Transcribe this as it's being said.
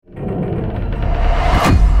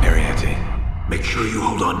sure you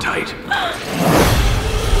hold on tight.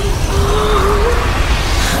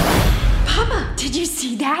 Papa, did you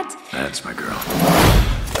see that? That's my girl.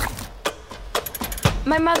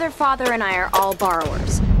 My mother, father, and I are all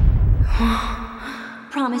borrowers.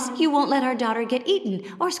 Promise you won't let our daughter get eaten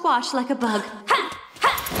or squashed like a bug. Ha!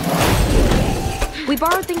 We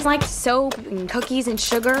borrowed things like soap and cookies and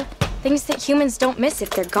sugar, things that humans don't miss if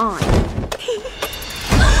they're gone.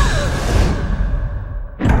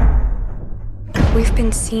 We've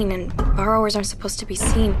been seen, and borrowers aren't supposed to be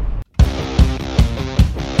seen.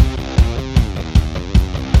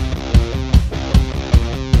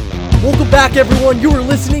 Welcome back, everyone. You are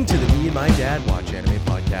listening to the Me and My Dad Watch Anime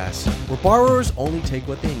podcast, where borrowers only take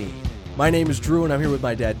what they need. My name is Drew, and I'm here with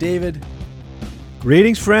my dad, David.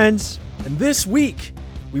 Greetings, friends. And this week,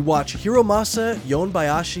 we watch Hiromasa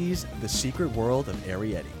Yonbayashi's The Secret World of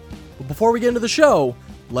Arrietty. But before we get into the show,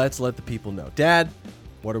 let's let the people know. Dad,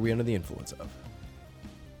 what are we under the influence of?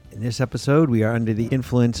 In this episode, we are under the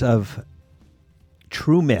influence of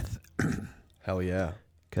true myth. Hell yeah.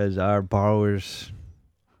 Because our borrowers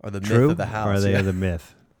Or the true, myth of the house. or are they yeah. the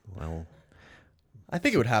myth? Well, I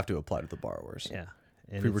think it would have to apply to the borrowers. yeah.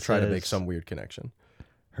 And If we it were trying to make says, some weird connection.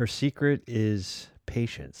 Her secret is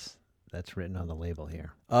patience. That's written on the label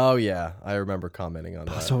here. Oh, yeah. I remember commenting on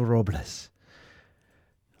that. Paso Robles.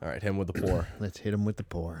 All right, him with the pour. Let's hit him with the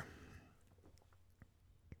pour.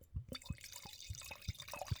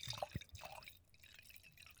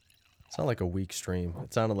 Sounded like a weak stream.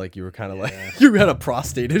 It sounded like you were kind of like you had a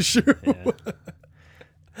prostate issue.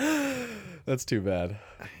 Yeah. That's too bad.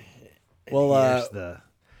 And Well, here's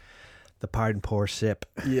the pardon pour sip.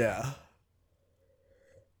 yeah.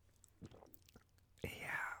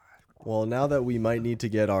 Well, now that we might need to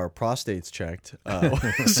get our prostates checked,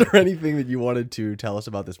 is there anything that you wanted to tell us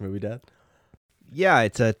about this movie, Dad? Yeah,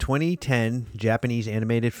 it's a 2010 Japanese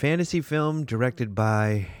animated fantasy film directed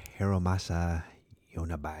by Hiromasa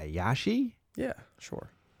Yonebayashi, Yeah, sure.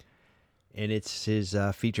 and it's his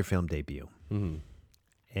feature film debut. Mm-hmm.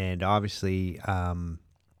 And obviously,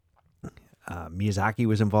 Miyazaki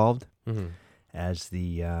was involved Mm-hmm. as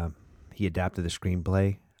he adapted the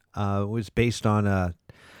screenplay. It was based on a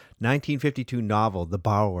 1952 novel, The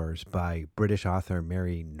Borrowers, by British author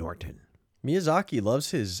Mary Norton. Miyazaki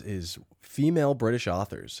loves his female British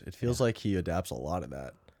authors. It feels like he adapts a lot of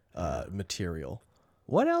that material.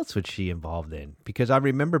 What else was she involved in? Because I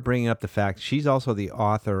remember bringing up the fact she's also the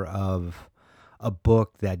author of a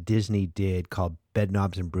book that Disney did called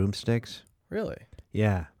Bedknobs and Broomsticks. Really?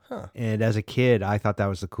 Yeah. Huh. And as a kid, I thought that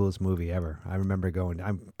was the coolest movie ever. I remember going.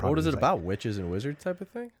 What is it about? Witches and wizards type of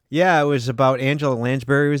thing? Yeah, it was about Angela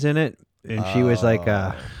Lansbury was in it, and she was like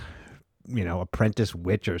a, apprentice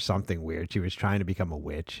witch or something weird. She was trying to become a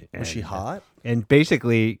witch. Was she hot? And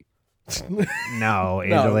basically, no,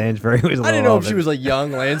 Angela Lansbury was a little I didn't know older. if she was like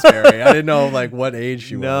young Lansbury. I didn't know like what age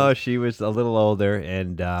she was. No, she was a little older,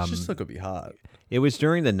 and She still could be hot. it was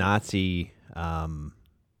during the Nazi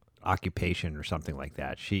occupation or something like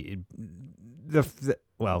that.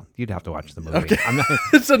 Well, you'd have to watch the movie. Okay. I'm not,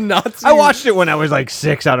 It's a Nazi. I watched it when I was like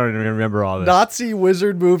 6. I don't even remember all this. Nazi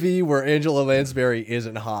wizard movie where Angela Lansbury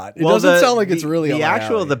isn't hot. It Well, doesn't the- sound like it's the- really the on my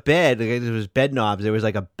actual alley. the bed. It was bed knobs. There was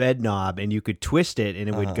like a bed knob, and you could twist it, and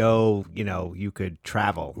it would go. You could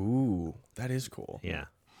travel. Ooh, that is cool. Yeah.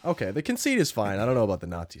 Okay, the conceit is fine. I don't know about the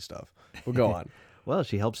Nazi stuff. We'll go on. Well,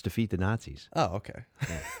 she helps defeat the Nazis. Oh, okay.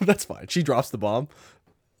 That's fine. She drops the bomb.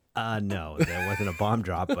 No, there wasn't a bomb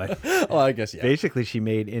drop, but Oh, I guess, yeah. basically she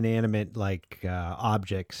made inanimate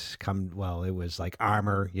objects come. Well, it was like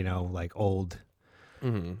armor, like old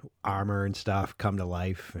armor and stuff come to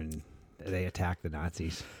life, and they attack the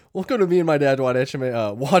Nazis. Welcome to Me and My Dad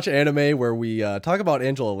Watch Anime, where we talk about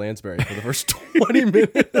Angela Lansbury for the first 20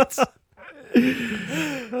 minutes.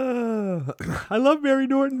 I love Mary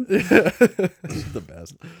Norton. She's the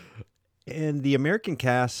best. And the American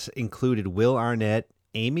cast included Will Arnett,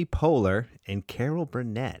 Amy Poehler, and Carol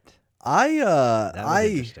Burnett. I was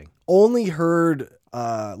interesting. only heard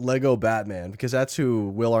Lego Batman because that's who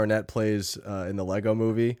Will Arnett plays in the Lego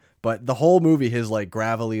movie. But the whole movie, his like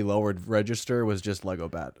gravelly lowered register was just Lego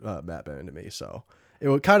Batman to me. So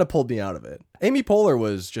it kind of pulled me out of it. Amy Poehler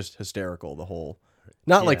was just hysterical the whole,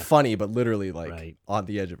 not like Yeah. funny, but literally like Right. on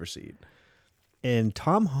the edge of her seat. And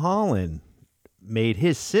Tom Holland made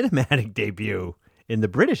his cinematic debut in the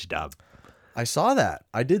British dub. I saw that.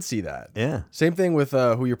 I did see that. Yeah. Same thing with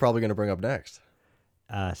who you're probably going to bring up next.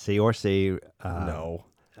 Saoirse No.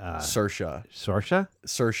 Saoirse. Saoirse?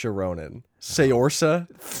 Saoirse Ronan. Saoirse?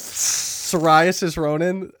 Psoriasis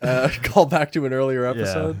Ronin, call back to an earlier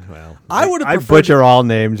episode. Yeah, well, I would have I preferred butcher all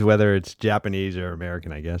names, whether it's Japanese or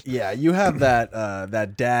American, I guess. Yeah, you have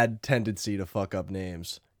that dad tendency to fuck up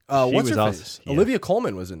names. What's was her also- face? yeah. Olivia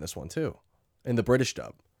Colman was in this one too, in the British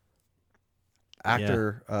dub.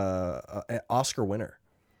 Actor, Oscar winner.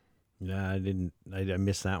 Yeah, I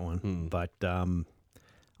missed that one. Hmm. But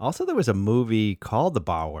also there was a movie called The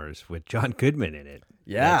Bowers with John Goodman in it.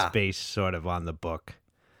 Yeah. That's based sort of on the book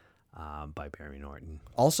by Barry Norton.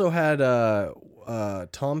 Also had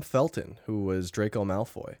Tom Felton, who was Draco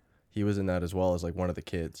Malfoy. He was in that as well as like one of the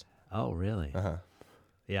kids. Oh, really? Uh-huh.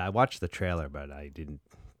 Yeah, I watched the trailer, but I didn't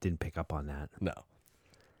pick up on that. No.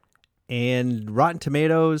 And Rotten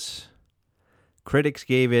Tomatoes, critics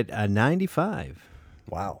gave it a 95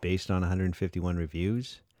 Wow. based on 151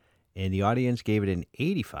 reviews, and the audience gave it an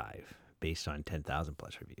 85 based on 10,000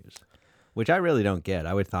 plus reviews, which I really don't get.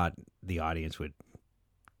 I would thought the audience would,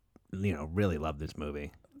 really love this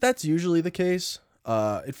movie. That's usually the case.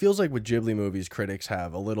 It feels like with Ghibli movies, critics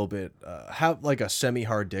have a little bit, have like a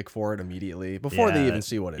semi-hard dick for it immediately before they even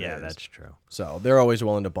see what it is. Yeah, that's true. So they're always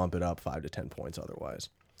willing to bump it up 5 to 10 points otherwise.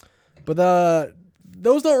 But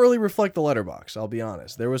those don't really reflect the letterbox, I'll be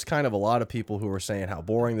honest. There was kind of a lot of people who were saying how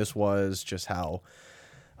boring this was, just how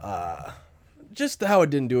it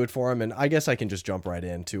didn't do it for him. And I guess I can just jump right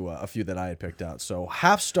into a few that I had picked out. So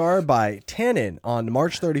Half Star by Tannen on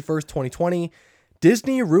March 31st, 2020.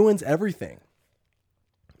 Disney ruins everything.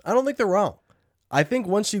 I don't think they're wrong. I think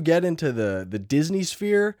once you get into the Disney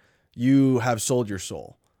sphere, you have sold your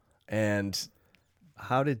soul. And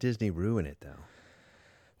How did Disney ruin it, though?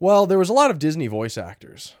 well, there was a lot of Disney voice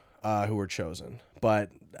actors who were chosen, but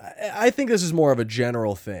I think this is more of a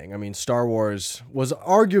general thing. I mean, Star Wars was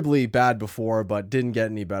arguably bad before, but didn't get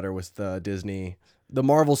any better with Disney. The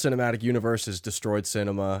Marvel Cinematic Universe has destroyed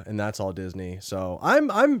cinema, and that's all Disney. So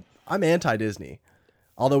I'm anti-Disney,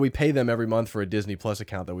 although we pay them every month for a Disney Plus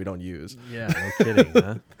account that we don't use. Yeah, no kidding,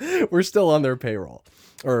 huh? We're still on their payroll,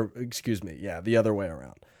 or excuse me, yeah, the other way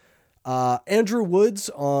around. Andrew Woods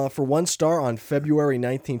for 1 star on February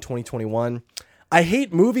 19, 2021. I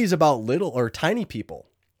hate movies about little or tiny people.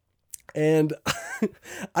 And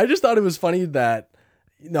I just thought it was funny that,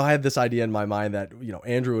 I had this idea in my mind that,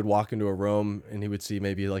 Andrew would walk into a room and he would see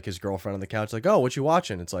maybe like his girlfriend on the couch, like, oh, what you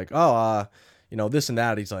watching? It's like, oh, this and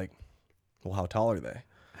that. He's like, well, how tall are they?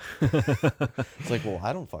 It's like, well,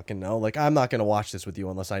 I don't fucking know. Like, I'm not going to watch this with you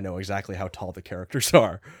unless I know exactly how tall the characters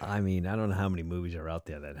are. I mean, I don't know how many movies are out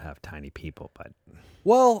there that have tiny people, but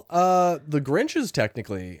Well, The Grinch is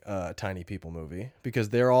technically a tiny people movie because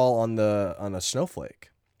they're all on a snowflake.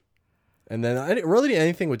 And then really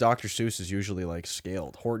anything with Dr. Seuss is usually like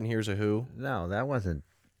scaled. Horton Hears a Who. no, that wasn't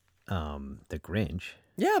The Grinch.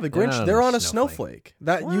 Yeah, The Grinch, they're on a snowflake.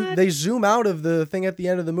 They zoom out of the thing at the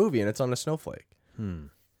end of the movie and it's on a snowflake.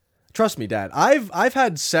 Trust me, Dad. I've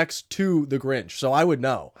had sex to The Grinch, so I would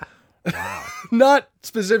know. Wow. Not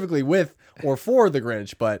specifically with or for The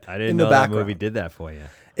Grinch, but I didn't in the know that background. movie did that for you.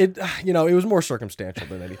 It was more circumstantial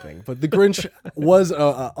than anything. But The Grinch was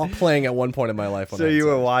playing at one point in my life. When So I had you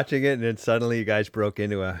were sex. watching it, and then suddenly you guys broke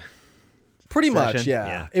into a... Pretty much, session? yeah.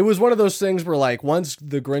 Yeah. It was one of those things where, like, once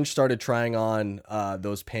the Grinch started trying on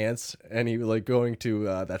those pants, and he was like going to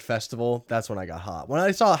that festival, that's when I got hot. When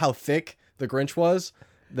I saw how thick the Grinch was,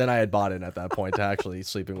 then I had bought in at that point to actually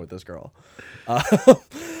sleeping with this girl.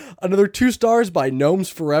 Another 2 stars by Gnomes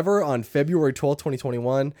Forever on February 12th,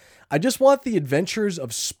 2021. I just want the adventures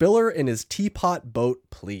of Spiller and his teapot boat,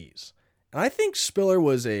 please. And I think Spiller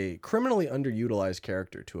was a criminally underutilized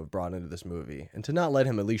character to have brought into this movie, and to not let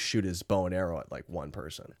him at least shoot his bow and arrow at like one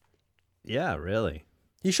person. Yeah, really.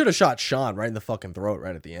 He should have shot Sean right in the fucking throat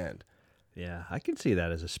right at the end. Yeah, I can see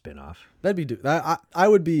that as a spin-off. I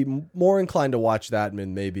would be more inclined to watch that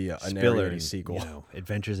than maybe a Spiller narrated and, sequel.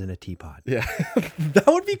 Adventures in a Teapot. Yeah, that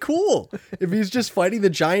would be cool if he's just fighting the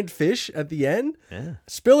giant fish at the end. Yeah.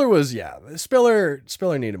 Spiller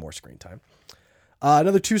needed more screen time.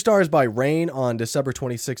 Another 2 stars by Rain on December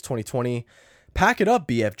 26, 2020. Pack it up,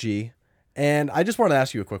 BFG. And I just want to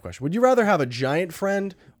ask you a quick question. Would you rather have a giant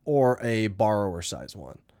friend or a borrower size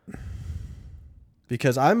one?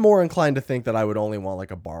 Because I'm more inclined to think that I would only want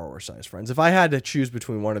like a borrower size friends. If I had to choose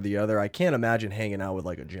between one or the other, I can't imagine hanging out with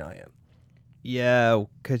like a giant. Yeah,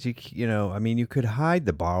 because you could hide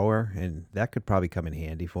the borrower, and that could probably come in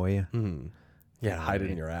handy for you. Yeah, hide it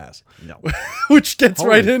in your ass. No. Which gets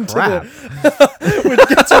right into crap. which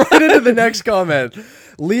gets right into the next comment.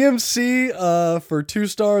 Liam C for 2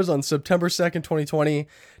 stars on September 2nd, 2020.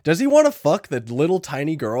 Does he want to fuck the little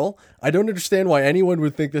tiny girl? I don't understand why anyone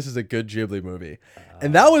would think this is a good Ghibli movie.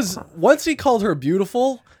 And that was once he called her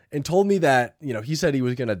beautiful and told me that, he said he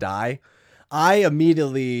was going to die. I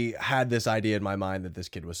immediately had this idea in my mind that this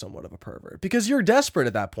kid was somewhat of a pervert because you're desperate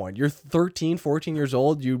at that point. You're 13, 14 years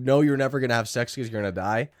old. You know you're never going to have sex because you're going to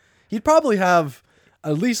die. He'd probably have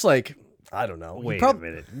at least like, I don't know. Wait a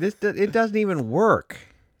minute. It doesn't even work.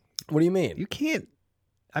 What do you mean? You can't.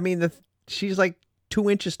 I mean, she's like 2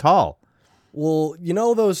 inches tall. Well, you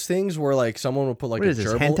know those things where like someone would put like What a is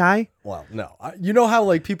this, gerbil? hentai? Well, no. You know how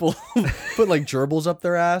like people put like gerbils up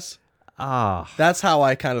their ass? Oh, That's how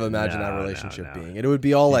I kind of imagine that No, relationship no. being. It would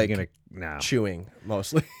be all like no. chewing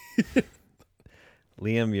mostly.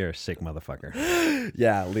 Liam, you're a sick motherfucker.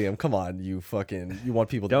 Yeah, Liam, come on. You want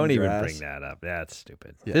people to Don't eat your even ass? bring that up. That's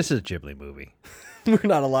stupid. Yeah. This is a Ghibli movie. We're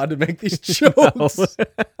not allowed to make these jokes.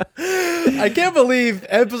 I can't believe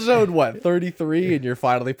episode 33 and you're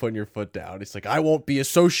finally putting your foot down. It's like, I won't be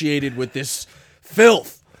associated with this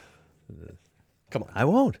filth. Come on. I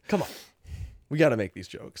won't. Come on. We got to make these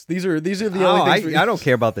jokes. These are the Oh, only things I don't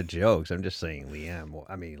care about the jokes. I'm just saying, Liam.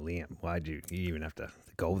 I mean, Liam, why'd you even have to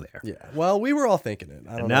go there? Yeah. Well, we were all thinking it.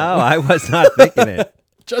 I don't No, know. I was not thinking it.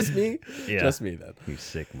 Just me? Yeah. Just me then. You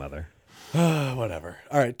sick mother. Whatever.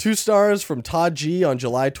 All right. 2 stars from Todd G on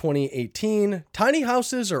July 2018. Tiny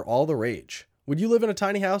houses are all the rage. Would you live in a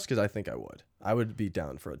tiny house? Because I think I would. I would be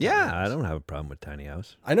down for a tiny Yeah, house. I don't have a problem with tiny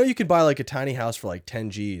house. I know you could buy like a tiny house for like 10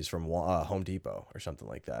 G's from Home Depot or something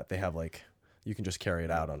like that. They have like, you can just carry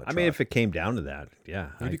it out on a truck. I mean, if it came down to that, yeah.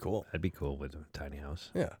 That'd be cool. I'd be cool with a tiny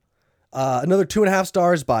house. Yeah. Another 2.5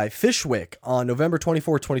 stars by Fishwick on November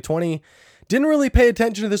 24, 2020. Didn't really pay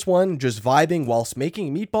attention to this one, just vibing whilst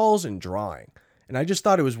making meatballs and drawing. And I just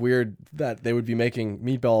thought it was weird that they would be making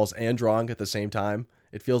meatballs and drawing at the same time.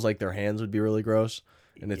 It feels like their hands would be really gross,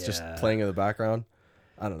 and it's just playing in the background.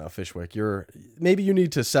 I don't know, Fishwick. Maybe you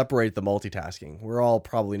need to separate the multitasking. We're all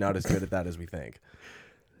probably not as good at that as we think.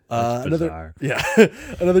 Bizarre.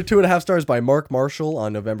 Another 2.5 stars by Mark Marshall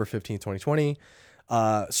on November 15, 2020.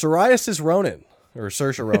 Psoriasis Ronan, or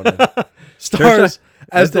Saoirse Ronan, stars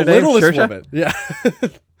as the That's their name, littlest Saoirse? woman.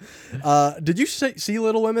 Yeah. Did you see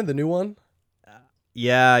Little Women, the new one?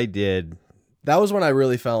 Yeah, I did. That was when I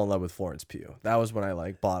really fell in love with Florence Pugh. That was when I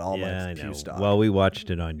like bought all Yeah, my I Pugh know. stock. Well, we watched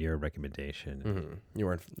it on your recommendation. You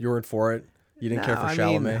weren't for it. You didn't care for I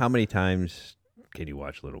Chalamet. mean, how many times can you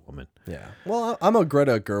watch Little Woman? Yeah. Well, I'm a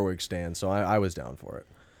Greta Gerwig stan, so I was down for it.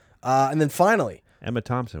 And then finally,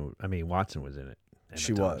 Watson was in it.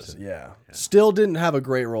 she was, Thompson. yeah. Still didn't have a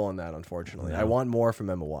great role in that, unfortunately. I want more from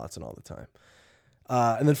Emma Watson all the time.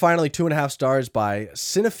 And then finally, 2.5 stars by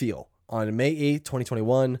Cinephile on May 8th,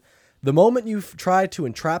 2021. The moment you try to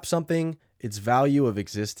entrap something, its value of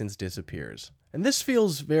existence disappears. And this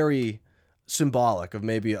feels very symbolic of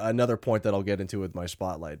maybe another point that I'll get into with my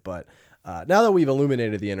spotlight. But now that we've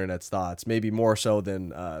illuminated the internet's thoughts, maybe more so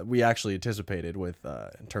than we actually anticipated with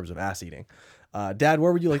in terms of ass eating. Dad,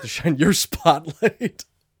 where would you like to shine your spotlight?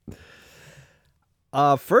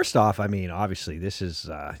 First off, I mean, obviously, this is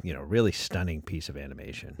really stunning piece of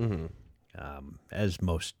animation, as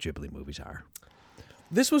most Ghibli movies are.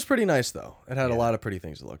 This was pretty nice, though. It had a lot of pretty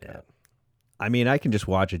things to look at. I mean, I can just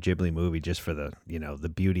watch a Ghibli movie just for the the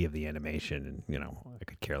beauty of the animation, and I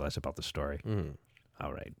could care less about the story.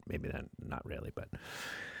 All right, maybe that, not really, but.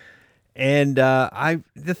 And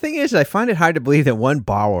the thing is, I find it hard to believe that one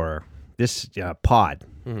borrower, this pod,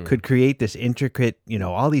 could create this intricate,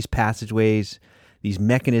 all these passageways, these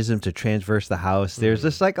mechanisms to traverse the house. There's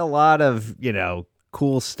just like a lot of,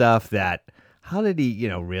 cool stuff that. How did he,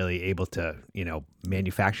 really able to,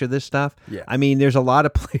 manufacture this stuff? Yeah. I mean, there's a lot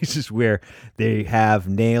of places where they have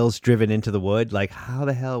nails driven into the wood. Like, how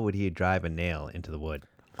the hell would he drive a nail into the wood?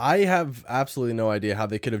 I have absolutely no idea how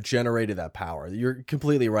they could have generated that power. You're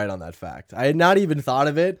completely right on that fact. I had not even thought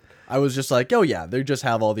of it. I was just like, oh yeah, they just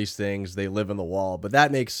have all these things. They live in the wall. But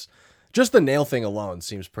that makes, just the nail thing alone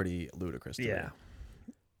seems pretty ludicrous to me.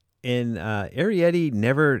 And Arrietty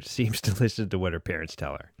never seems to listen to what her parents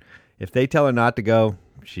tell her. If they tell her not to go,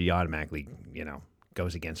 she automatically,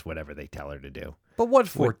 goes against whatever they tell her to do. But what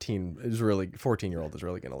 14-year-old is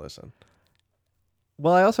really going to listen?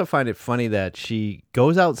 Well, I also find it funny that she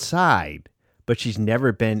goes outside, but she's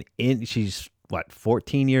never been in. She's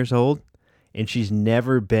 14 years old, and she's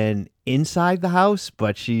never been inside the house.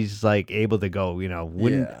 But she's like able to go.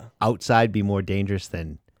 Wouldn't outside be more dangerous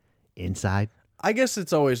than inside? I guess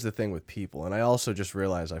it's always the thing with people, and I also just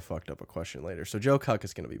realized I fucked up a question later, so Joe Cuck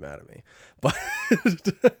is going to be mad at me.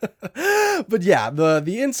 But yeah,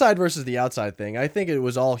 the inside versus the outside thing, I think it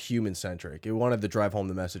was all human-centric. It wanted to drive home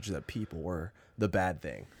the message that people were the bad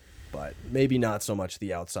thing, but maybe not so much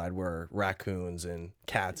the outside where raccoons and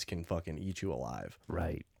cats can fucking eat you alive.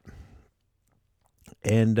 Right.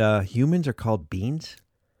 And humans are called beans?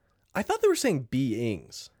 I thought they were saying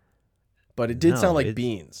beings. but it did No, sound like it's-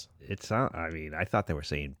 beans. I mean, I thought they were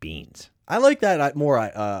saying beans. I like that more.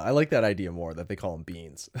 I like that idea more that they call them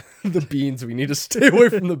beans. The beans. We need to stay away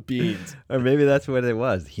from the beans. Or maybe that's what it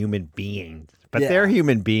was, human beings. But Yeah. they're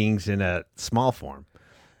human beings in a small form.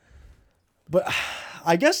 But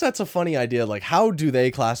I guess that's a funny idea. Like, how do they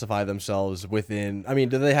classify themselves within? I mean,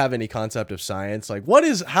 do they have any concept of science? Like,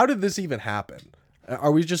 how did this even happen?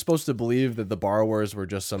 Are we just supposed to believe that the borrowers were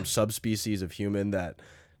just some subspecies of human that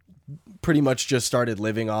pretty much just started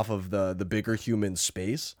living off of the bigger human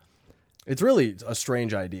space? It's really a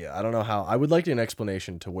strange idea. I don't know how. I would like an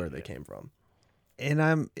explanation to where they came from.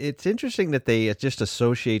 And it's interesting that they just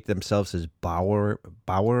associate themselves as Bowers.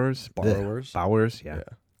 Borrowers? Bowers, yeah.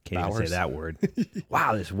 Can't even Bowers. say that word.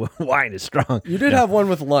 Wow, this wine is strong. You did have one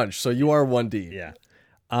with lunch, so you are one deep. Yeah.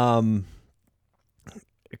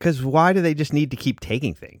 Because why do they just need to keep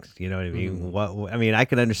taking things? You know what I mean? I mean, I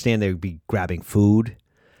can understand they would be grabbing food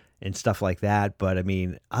and stuff like that, but I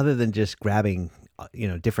mean, other than just grabbing,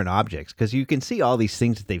 different objects, because you can see all these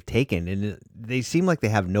things that they've taken, and they seem like they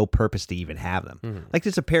have no purpose to even have them. Like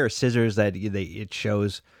there's a pair of scissors that it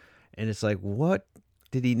shows, and it's like, what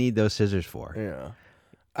did he need those scissors for? Yeah.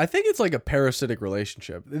 I think it's like a parasitic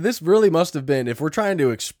relationship. This really must have been, if we're trying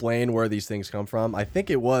to explain where these things come from, I think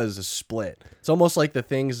it was a split. It's almost like the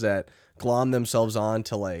things that glom themselves on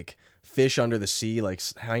to like fish under the sea, like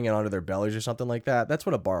hanging onto their bellies or something like that. That's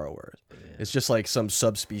what a borrower is. Yeah. It's just like some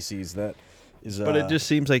subspecies that is. But it just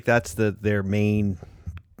seems like that's their main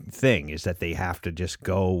thing, is that they have to just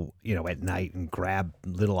go, at night and grab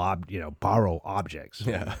little borrow objects.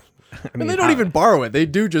 Yeah. I And they don't even borrow it. They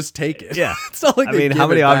do just take it. Yeah. It's not like I they mean, give how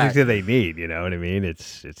many it objects back. do they need? You know what I mean?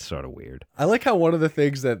 It's sort of weird. I like how one of the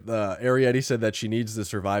things that Arietti said that she needs to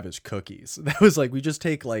survive is cookies. That was like, we just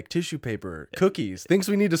take like tissue paper, cookies, things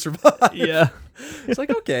we need to survive. Yeah. It's like,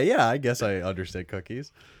 okay, yeah, I guess I understand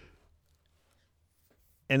cookies.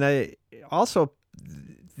 And they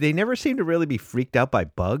never seem to really be freaked out by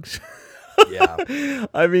bugs. Yeah.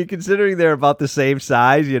 I mean, considering they're about the same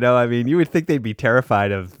size, I mean, you would think they'd be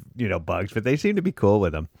terrified of, bugs, but they seem to be cool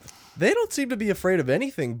with them. They don't seem to be afraid of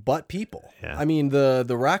anything but people. Yeah. I mean, the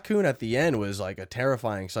raccoon at the end was like a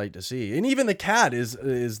terrifying sight to see. And even the cat is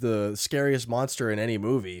the scariest monster in any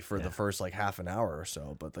movie for the first like half an hour or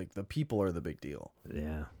so. But like the people are the big deal.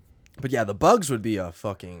 Yeah. But yeah, the bugs would be a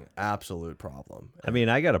fucking absolute problem. I mean,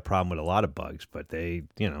 I got a problem with a lot of bugs, but they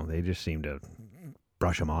just seem to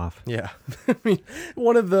brush them off. Yeah. I mean,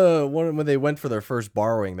 when they went for their first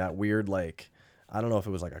borrowing, that weird, like, I don't know if it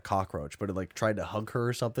was like a cockroach, but it like tried to hug her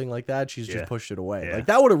or something like that. She's just pushed it away. Yeah. Like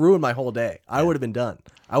that would have ruined my whole day. I would have been done.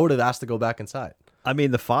 I would have asked to go back inside. I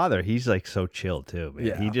mean, the father, he's like so chill too, man.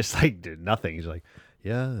 Yeah. He just like did nothing. He's like,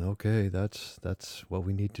 yeah, okay, that's what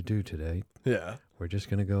we need to do today. Yeah. We're just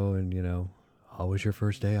going to go and, how was your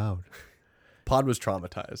first day out? Pod was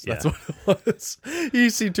traumatized. That's Yeah. what it was.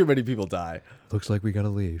 He's seen too many people die. Looks like we got to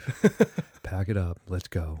leave. Pack it up. Let's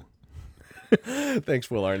go.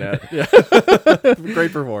 Thanks, Will Arnett. Yeah.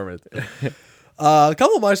 Great performance. A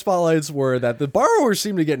couple of my spotlights were that the borrowers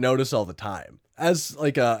seem to get noticed all the time. As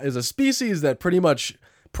a species that pretty much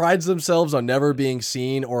prides themselves on never being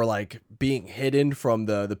seen or like being hidden from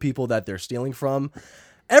the people that they're stealing from,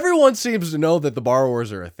 everyone seems to know that the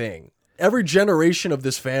borrowers are a thing. Every generation of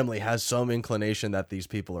this family has some inclination that these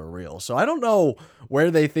people are real. So I don't know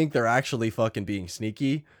where they think they're actually fucking being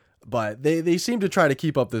sneaky, but they seem to try to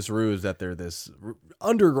keep up this ruse that they're this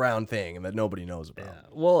underground thing and that nobody knows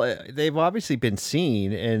about. Well, they've obviously been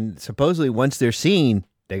seen, and supposedly once they're seen,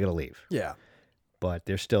 they got to leave. Yeah. But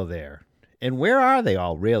they're still there. And where are they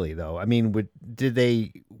all really, though? I mean,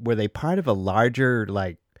 were they part of a larger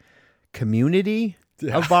like community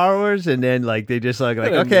of borrowers, and then like they just like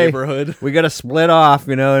a okay, neighborhood. we got to split off,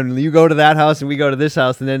 and you go to that house and we go to this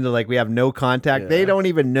house, and then they're like we have no contact. Yeah. They don't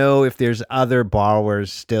even know if there's other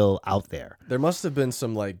borrowers still out there. There must have been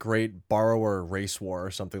some like great borrower race war or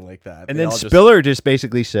something like that. And They then all just- Spiller just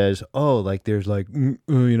basically says, "Oh, like there's like,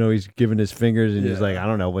 he's giving his fingers, and he's Yeah. like, I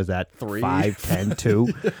don't know, was that 3? 5, 10, 2?"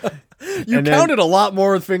 You and then- counted a lot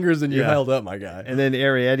more with fingers than you Yeah. held up, my guy. And then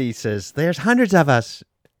Arietti says, "There's hundreds of us."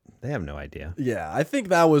 They have no idea. Yeah, I think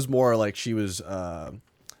that was more like she was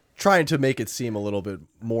trying to make it seem a little bit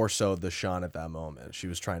more so the Sean at that moment. She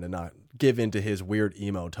was trying to not give into his weird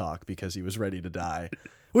emo talk because he was ready to die.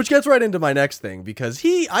 Which gets right into my next thing, because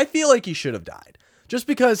I feel like he should have died. Just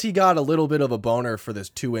because he got a little bit of a boner for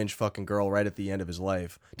this 2-inch fucking girl right at the end of his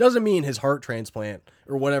life doesn't mean his heart transplant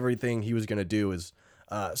or whatever thing he was going to do is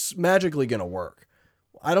magically going to work.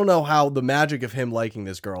 I don't know how the magic of him liking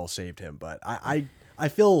this girl saved him, but I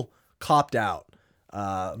feel copped out.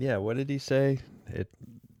 Yeah, what did he say?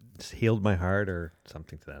 It's healed my heart or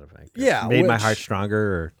something to that effect. Yeah, Made my which- heart stronger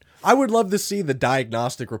or... I would love to see the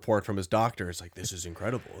diagnostic report from his doctor. It's like, this is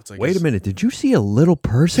incredible. It's like, Wait a minute, did you see a little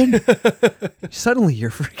person? Suddenly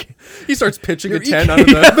you're freaking... He starts pitching Your a 10 EK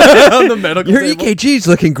on the medical Your table. EKG's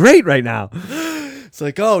looking great right now. It's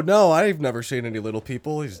like, oh no, I've never seen any little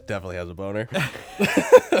people. He definitely has a boner.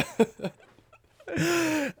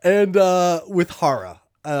 And with Hara,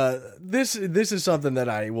 this is something that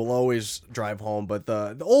I will always drive home. But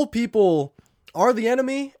the old people are the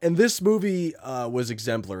enemy, and this movie was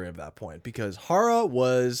exemplary of that point because Hara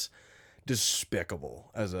was despicable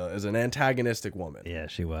as an antagonistic woman. Yeah,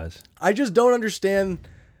 she was. I just don't understand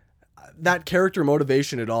that character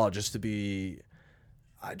motivation at all. Just to be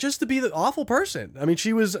the awful person. I mean,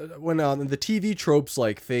 she was when the TV tropes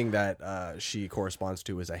like thing that she corresponds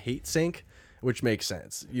to is a hate sink, which makes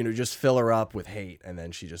sense. You know, just fill her up with hate, and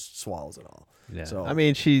then she just swallows it all. Yeah. So I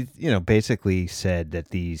mean, she, basically said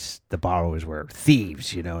that the borrowers were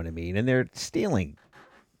thieves, you know what I mean? And they're stealing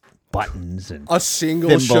buttons and a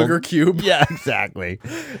single thimble. sugar cube. Yeah, exactly.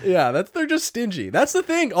 Yeah, they're just stingy. That's the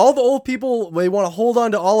thing. All the old people, they want to hold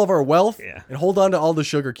on to all of our wealth and hold on to all the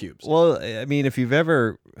sugar cubes. Well, I mean, if you've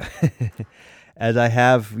ever, as I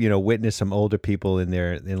have, witnessed some older people in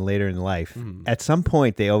later in life, at some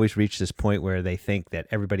point they always reach this point where they think that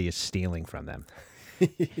everybody is stealing from them.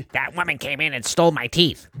 That woman came in and stole my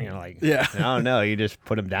teeth. Yeah. Oh no, you just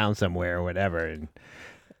put them down somewhere or whatever. And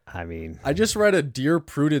I mean, I just read a Dear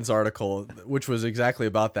Prudence article, which was exactly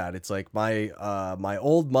about that. It's like my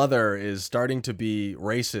old mother is starting to be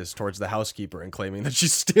racist towards the housekeeper and claiming that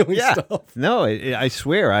she's stealing stuff. No, I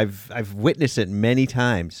swear I've witnessed it many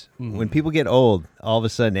times. When people get old, all of a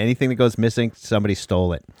sudden anything that goes missing, somebody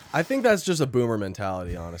stole it. I think that's just a boomer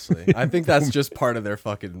mentality, honestly. I think that's just part of their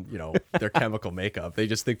fucking, their chemical makeup. They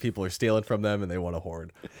just think people are stealing from them and they want to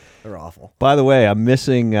hoard. They're awful. By the way, I'm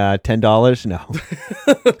missing $10.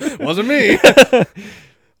 No. Wasn't me.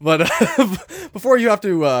 But before you have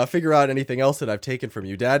to figure out anything else that I've taken from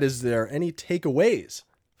you, Dad, is there any takeaways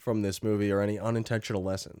from this movie or any unintentional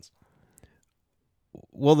lessons?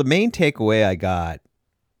 Well, the main takeaway I got,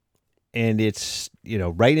 and it's,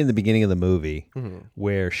 right in the beginning of the movie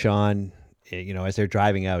where Sean, as they're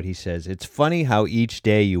driving out, he says, it's funny how each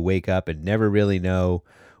day you wake up and never really know,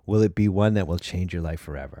 will it be one that will change your life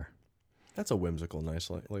forever? That's a whimsical, nice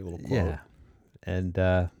little quote. Yeah. And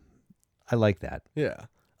I like that. Yeah.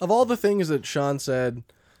 Of all the things that Sean said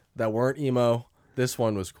that weren't emo, this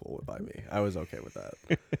one was cool by me. I was okay with that.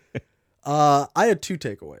 I had two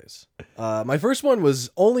takeaways. My first one was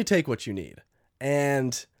only take what you need.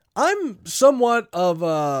 And I'm somewhat of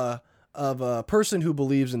a person who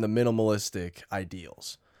believes in the minimalistic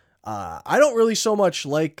ideals. I don't really so much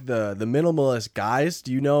like the minimalist guys.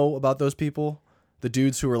 Do you know about those people? The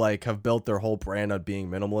dudes who are have built their whole brand on being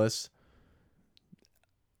minimalist.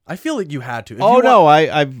 I feel like you had to.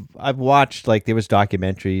 I've watched there was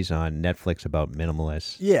documentaries on Netflix about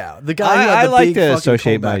minimalists. Yeah, the guy. I the like big to fucking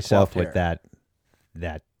associate comeback myself coiffed with hair.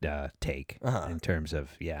 that take in terms of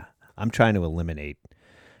I'm trying to eliminate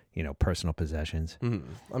personal possessions.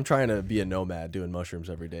 I'm trying to be a nomad doing mushrooms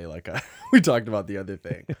every day, like we talked about the other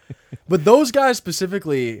thing. But those guys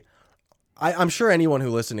specifically, I'm sure anyone who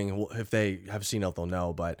listening, if they have seen it, they'll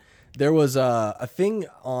know. But there was a thing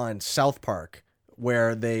on South Park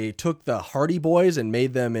where they took the Hardy Boys and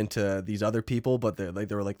made them into these other people, but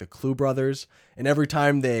they were like the Clue Brothers. And every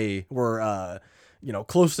time they were,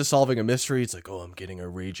 close to solving a mystery, it's like, oh, I'm getting a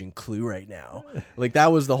raging clue right now.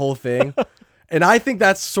 That was the whole thing. And I think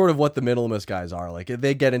that's sort of what the minimalist guys are. If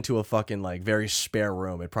they get into a fucking very spare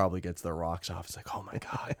room, it probably gets their rocks off. It's like, oh my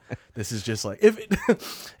God, this is just if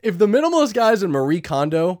the minimalist guys and Marie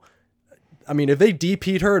Kondo, I mean, if they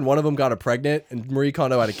DP'd her and one of them got pregnant and Marie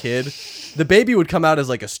Kondo had a kid, the baby would come out as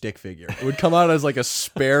a stick figure. It would come out as a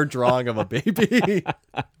spare drawing of a baby.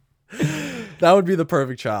 That would be the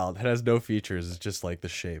perfect child. It has no features. It's just the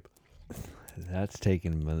shape. That's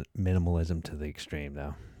taking minimalism to the extreme,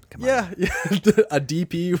 though. Come on. Yeah. A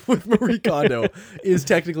DP with Marie Kondo is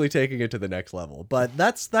technically taking it to the next level, but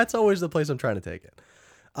that's always the place I'm trying to take it.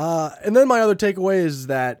 And then my other takeaway is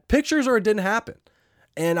that pictures or it didn't happen.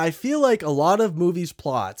 And I feel like a lot of movies'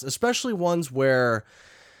 plots, especially ones where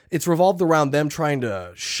it's revolved around them trying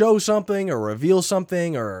to show something or reveal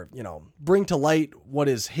something or, bring to light what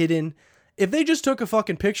is hidden. If they just took a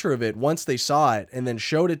fucking picture of it once they saw it and then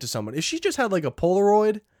showed it to someone, if she just had a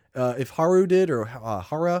Polaroid, if Haru did or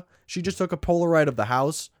Hara, she just took a Polaroid of the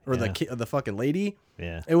house or the fucking lady,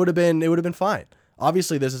 it would have been fine.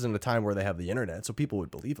 Obviously, this isn't a time where they have the internet, so people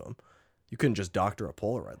would believe them. You couldn't just doctor a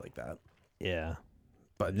Polaroid like that. Yeah.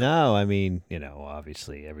 But No, I mean,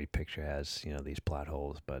 obviously every picture has, these plot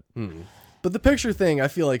holes, but But the picture thing, I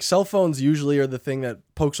feel like cell phones usually are the thing that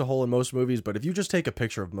pokes a hole in most movies. But if you just take a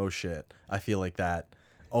picture of most shit, I feel like that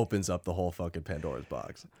opens up the whole fucking Pandora's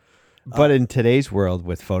box. in today's world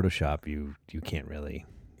with Photoshop, you can't really.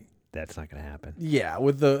 That's not going to happen. Yeah,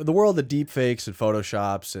 with the world of deep fakes and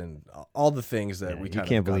Photoshops and all the things that we You kind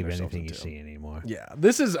can't of believe gotten ourselves anything you into. see anymore. Yeah,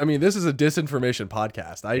 this is a disinformation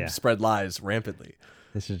podcast. I Yeah. spread lies rampantly.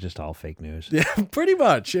 This is just all fake news. Yeah, pretty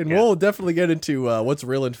much. And we'll definitely get into what's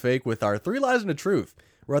real and fake with our 3 lies and a truth.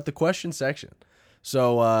 We're at the question section.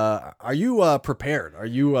 So are you prepared? Are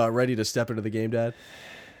you ready to step into the game, Dad?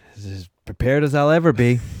 This is as prepared as I'll ever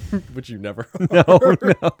be. Which you never No,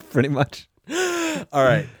 pretty much. All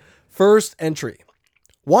right. First entry.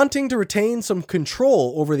 Wanting to retain some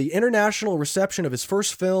control over the international reception of his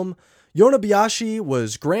first film, Yonebayashi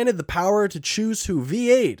was granted the power to choose who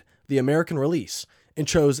VA'd the American release and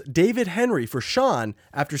chose David Henry for Sean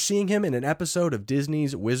after seeing him in an episode of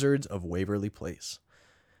Disney's Wizards of Waverly Place.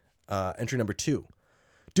 Entry number 2.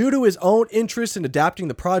 Due to his own interest in adapting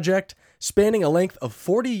the project, spanning a length of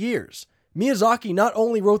 40 years, Miyazaki not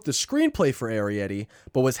only wrote the screenplay for Arrietty,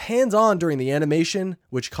 but was hands-on during the animation,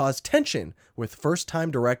 which caused tension with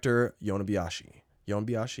first-time director Yonebayashi.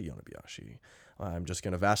 Yonebayashi. I'm just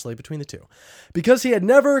going to vacillate between the two. Because he had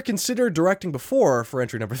never considered directing before, for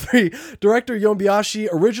entry number 3, director Yonebayashi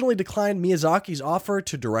originally declined Miyazaki's offer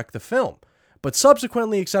to direct the film, but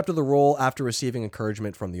subsequently accepted the role after receiving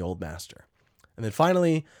encouragement from the old master. And then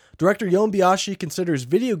finally, director Yonebayashi considers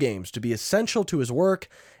video games to be essential to his work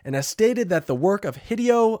and has stated that the work of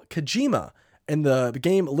Hideo Kojima and the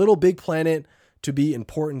game Little Big Planet to be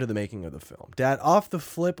important to the making of the film. Dad, off the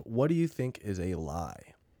flip, what do you think is a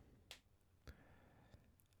lie?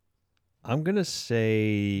 I'm going to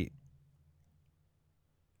say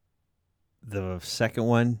the second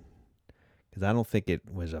one, because I don't think it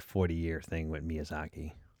was a 40-year thing with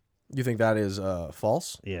Miyazaki. You think that is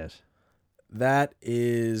false? Yes. That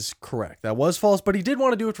is correct. That was false, but he did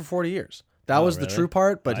want to do it for 40 years. That was the really? true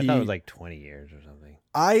part, but I thought it was like 20 years or something.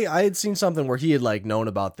 I had seen something where he had known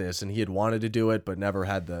about this and he had wanted to do it, but never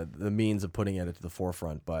had the means of putting it to the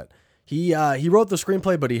forefront. But he wrote the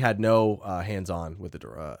screenplay, but he had no hands-on with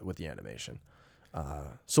the animation.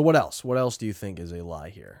 So what else? What else do you think is a lie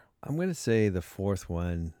here? I'm going to say the fourth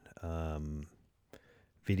one,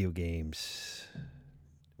 video games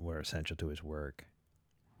were essential to his work.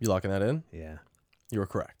 You locking that in? Yeah. You are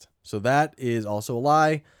correct. So that is also a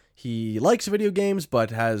lie. He likes video games, but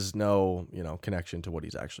has no, connection to what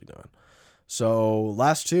he's actually doing. So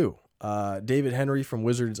last two, David Henry from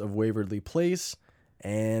Wizards of Waverly Place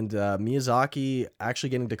and Miyazaki actually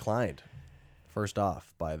getting declined first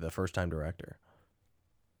off by the first-time director.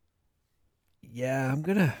 Yeah, I'm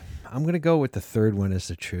gonna go with the third one as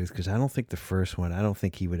the truth, because I don't think the first one. I don't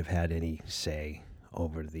think he would have had any say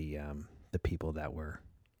over the people that were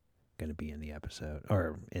going to be in the episode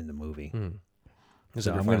or in the movie. Is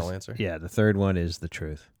that your final answer? Yeah, the third one is the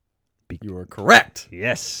truth. You are correct.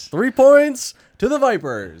 Yes. 3 points to the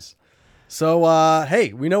Vipers. So,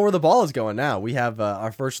 hey, we know where the ball is going now. We have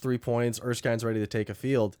our first 3 points. Erskine's ready to take a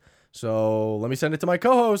field. So let me send it to my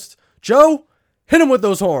co-host. Joe, hit him with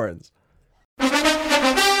those horns.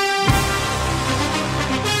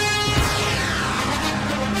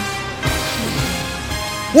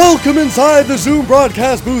 Welcome inside the Zoom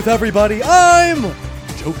broadcast booth, everybody. I'm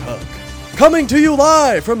Joe Cook, coming to you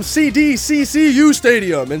live from CDCCU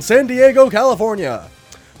Stadium in San Diego, California.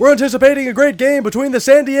 We're anticipating a great game between the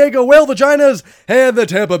San Diego Whale Vaginas and the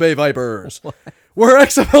Tampa Bay Vipers. We're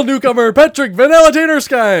XFL newcomer Patrick Vanilla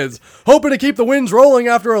Erskines, hoping to keep the wins rolling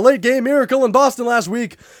after a late game miracle in Boston last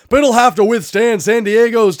week, but it'll have to withstand San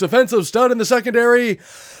Diego's defensive stud in the secondary.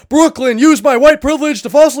 Brooklyn used my white privilege to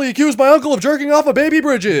falsely accuse my uncle of jerking off a baby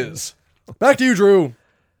Bridges. Back to you, Drew.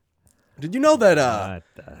 Did you know that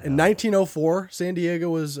in 1904, San Diego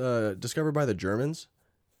was discovered by the Germans?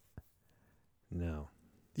 No.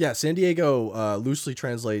 Yeah, San Diego loosely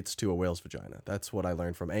translates to a whale's vagina. That's what I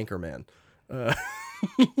learned from Anchorman.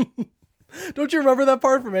 Don't you remember that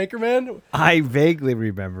part from Anchorman? I vaguely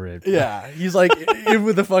remember it. Yeah, he's like in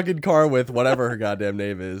with the fucking car with whatever her goddamn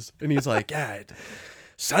name is. And he's like, yeah,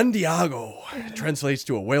 San Diego translates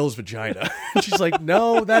to a whale's vagina. And she's like,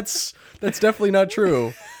 no, that's definitely not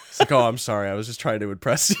true. It's like, oh, I'm sorry. I was just trying to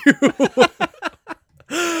impress you.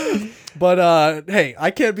 But, hey,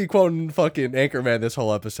 I can't be quoting fucking Anchorman this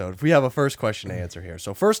whole episode. We have a first question to answer here.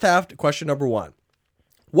 So first half, question number 1.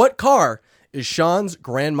 What car is Sean's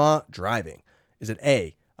grandma driving? Is it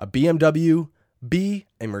A, a BMW, B,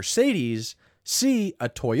 a Mercedes, C, a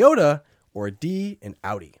Toyota, or D, an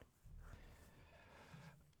Audi?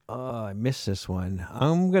 Oh, I missed this one.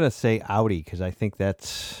 I'm gonna say Audi because I think that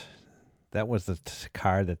was the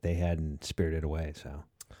car that they had in Spirited Away. So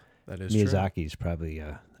That is true. Miyazaki's probably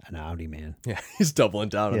an Audi man. Yeah, he's doubling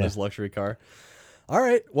down on Yeah. his luxury car. All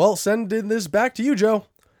right, well, sending this back to you, Joe.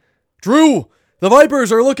 Drew, the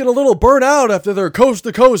Vipers are looking a little burnt out after their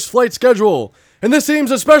coast-to-coast flight schedule. And this seems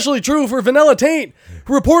especially true for Vanilla Taint,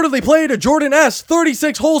 who reportedly played a Jordan S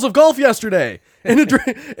 36 holes of golf yesterday, in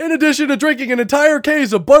addition to drinking an entire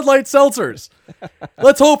case of Bud Light seltzers.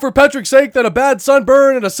 Let's hope for Patrick's sake that a bad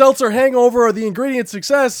sunburn and a seltzer hangover are the ingredient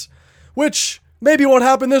success, which maybe won't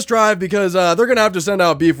happen this drive because they're going to have to send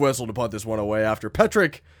out Beef Whistle to punt this one away after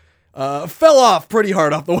Patrick fell off pretty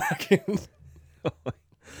hard off the wagon.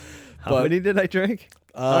 How many did I drink?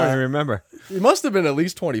 I don't remember. It must have been at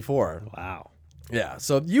least 24. Wow. Yeah,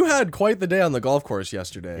 so you had quite the day on the golf course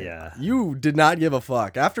yesterday. Yeah. You did not give a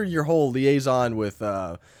fuck. After your whole liaison with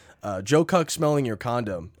Joe Cuck smelling your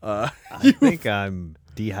condom, I think I'm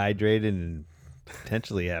dehydrated and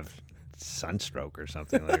potentially have sunstroke or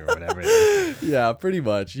something like or whatever. It is. yeah, pretty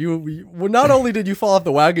much. Well, not only did you fall off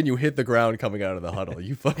the wagon, you hit the ground coming out of the huddle.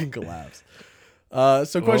 You fucking collapsed. So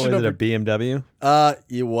What question was it, number... a BMW?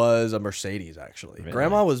 It was a Mercedes, actually. Really?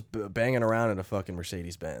 Grandma was banging around in a fucking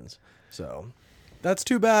Mercedes-Benz. So that's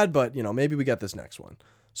too bad, but, maybe we get this next one.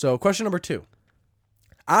 So question number 2.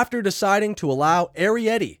 After deciding to allow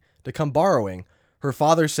Arietti to come borrowing, her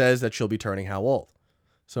father says that she'll be turning how old?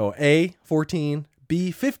 So A, 14,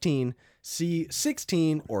 B, 15, C,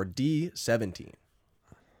 16, or D, 17?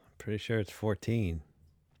 Pretty sure it's 14.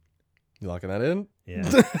 You locking that in? Yeah.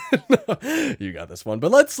 You got this one.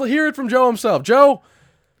 But let's hear it from Joe himself. Joe,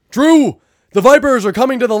 Drew, the Vipers are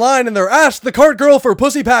coming to the line and they're asked the cart girl for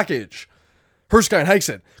pussy package. Hershkind hikes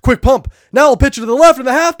it. Quick pump. Now he'll pitch it to the left and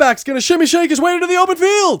the halfback's going to shimmy shake his way into the open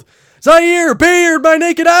field. Zaire bared my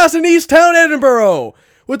naked ass in East Town, Edinburgh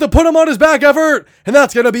with the put him on his back effort. And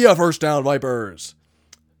that's going to be a first down, Vipers.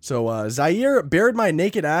 So Zaire bared my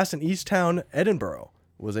naked ass in East Town, Edinburgh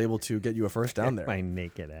was able to get you a first down there. My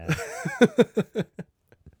naked ass.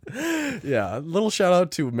 Yeah, a little shout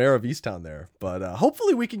out to Mayor of Easttown there. But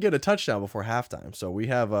hopefully we can get a touchdown before halftime. So we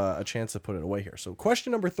have a chance to put it away here. So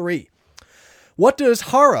question number 3. What does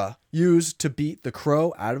Hara use to beat the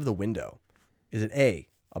crow out of the window? Is it A,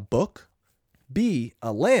 a book, B,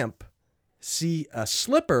 a lamp, C, a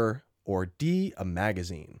slipper, or D, a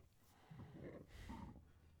magazine?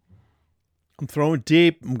 I'm throwing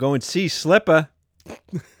deep. I'm going C, slipper.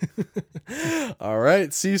 All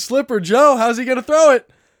right, C, slipper. Joe, how's he going to throw it?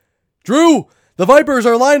 Drew, the Vipers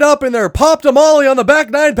are lined up in their Pop Tamale on the back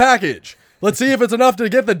 9 package. Let's see if it's enough to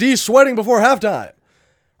get the D sweating before halftime.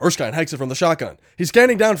 Erskine hikes it from the shotgun. He's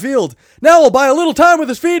scanning downfield. Now he'll buy a little time with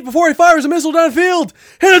his feet before he fires a missile downfield.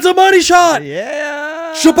 And it's a money shot!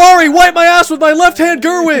 Yeah. Shabari, wipe my ass with my left-hand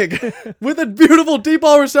Gerwig with a beautiful deep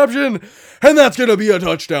ball reception. And that's going to be a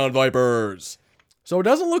touchdown, Vipers. So it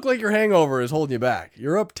doesn't look like your hangover is holding you back.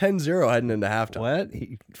 You're up 10-0 heading into halftime. What?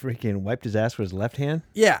 He freaking wiped his ass with his left hand?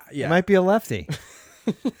 Yeah. He might be a lefty.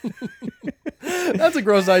 That's a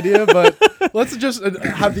gross idea, but let's just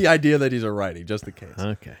have the idea that he's a righty, just in case.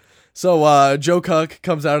 Okay. So Joe Cuck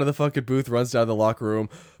comes out of the fucking booth, runs down the locker room.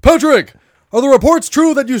 Patrick, are the reports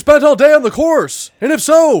true that you spent all day on the course? And if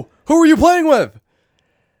so, who were you playing with?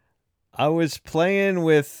 I was playing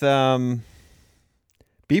with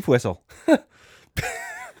Beef Whistle.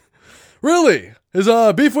 Really? Is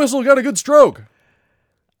Beef Whistle got a good stroke?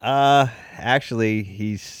 Actually,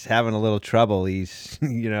 he's having a little trouble. He's,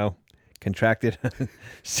 contracted a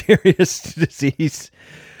serious disease.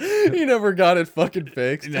 He never got it fucking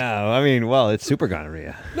fixed. No, I mean, well, it's super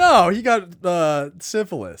gonorrhea. No, he got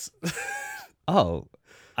syphilis. Oh,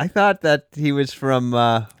 I thought that he was from,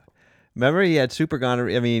 remember he had super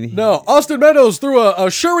gonorrhea? I mean... No, Austin Meadows threw a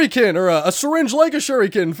shuriken, or a syringe like a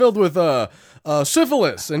shuriken filled with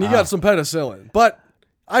syphilis, and he got some penicillin. But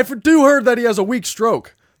I do heard that he has a weak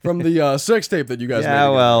stroke from the sex tape that you guys made. Yeah,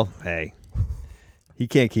 together. well, hey. He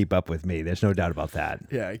can't keep up with me. There's no doubt about that.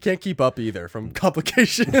 Yeah, he can't keep up either from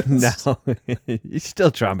complications. No, he's still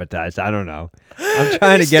traumatized. I don't know. I'm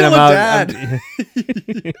trying He's to get him still a out.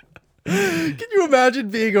 dad. Can you imagine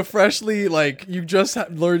being a freshly, you just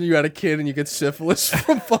learned you had a kid and you get syphilis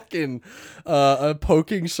from fucking a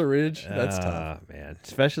poking syringe? That's tough. Man,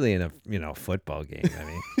 especially in a football game. I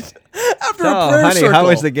mean, After a prayer honey, circle. how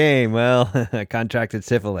was the game? Well, I contracted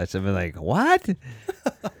syphilis. I've been like, what?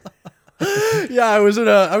 Yeah, I was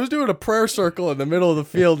doing a prayer circle in the middle of the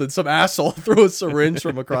field and some asshole threw a syringe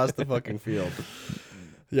from across the fucking field.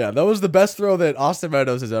 Yeah, that was the best throw that Austin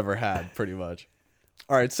Meadows has ever had, pretty much.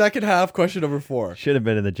 All right, second half, question number 4. Should have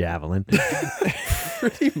been in the javelin.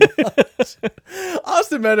 Pretty much. Austin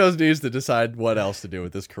Austin Meadows needs to decide what else to do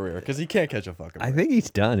with his career because he can't catch a fucking break. I think he's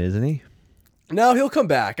done, isn't he? No, he'll come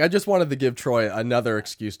back. I just wanted to give Troy another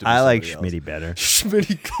excuse to be I like somebody else. Schmitty better.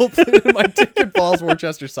 Schmitty Copeland, my ticket balls,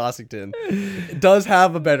 Worcester Saucington. It does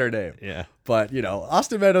have a better name. Yeah. But,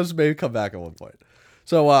 Austin Meadows may come back at one point.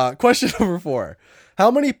 So, question number 4.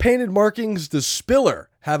 How many painted markings does Spiller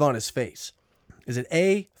have on his face? Is it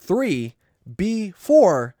A, 3, B,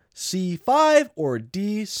 4, C, 5, or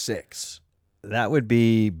D, 6? That would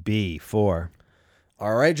be B, 4.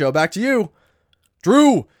 All right, Joe, back to you.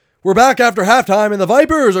 Drew, we're back after halftime, and the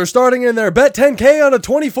Vipers are starting in their bet 10K on a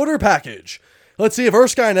 20-footer package. Let's see if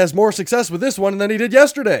Erskine has more success with this one than he did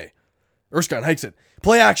yesterday. Erskine hikes it.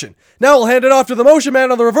 Play action. Now he'll hand it off to the motion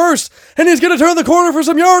man on the reverse, and he's going to turn the corner for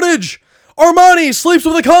some yardage. Armani sleeps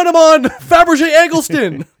with a condom on. Fabergé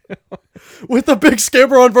Eggleston with the big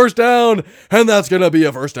skipper on first down, and that's going to be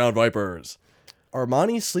a first down, Vipers.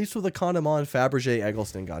 Armani sleeps with a condom on. Fabergé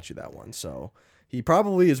Eggleston got you that one, so he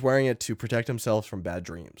probably is wearing it to protect himself from bad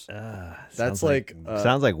dreams. That's sounds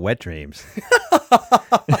like wet dreams.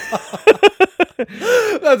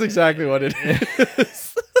 That's exactly what it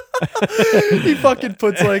is. He fucking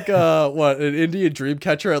puts an Indian dream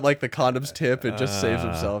catcher at the condom's tip and just saves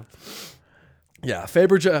himself. Yeah,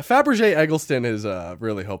 Fabergé Eggleston is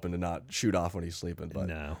really hoping to not shoot off when he's sleeping. But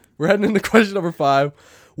No. We're heading into question number 5.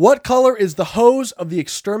 What color is the hose of the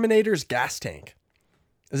exterminator's gas tank?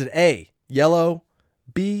 Is it A, yellow,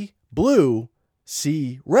 B, blue,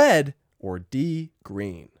 C, red, or D,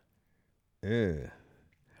 green? Ugh.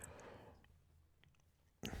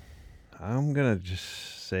 I'm going to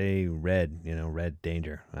just say red, red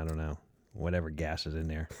danger. I don't know. Whatever gas is in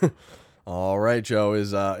there. All right, Joe,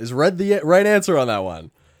 is red the right answer on that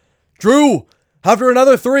one? Drew, after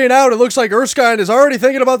another 3 and out, it looks like Erskine is already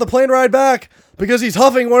thinking about the plane ride back because he's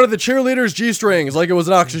huffing one of the cheerleaders' G-strings like it was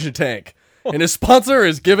an oxygen tank, and his sponsor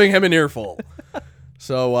is giving him an earful.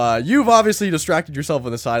 So you've obviously distracted yourself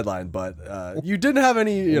on the sideline, but you didn't have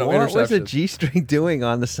any, What interceptions. was a G-string doing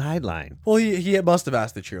on the sideline? Well, he must have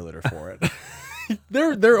asked the cheerleader for it.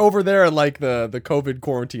 They're over there in the COVID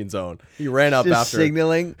quarantine zone. He ran up Just after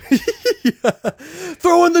signaling.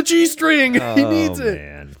 Throw in the G-string. He needs it.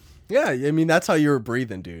 Man. Yeah, I mean that's how you were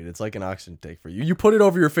breathing, dude. It's like an oxygen tank for you. You put it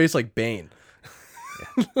over your face like Bane.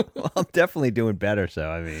 Well, I'm definitely doing better, so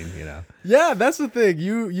I mean, Yeah, that's the thing.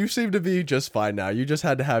 You seem to be just fine now. You just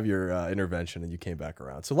had to have your intervention and you came back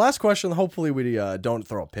around. So last question. Hopefully we don't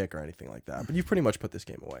throw a pick or anything like that. But you pretty much put this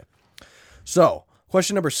game away. So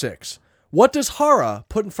question number 6. What does Hara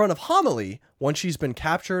put in front of Homily once she's been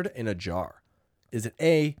captured in a jar? Is it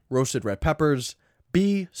A, roasted red peppers,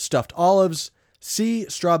 B, stuffed olives, C,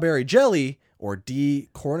 strawberry jelly, or D,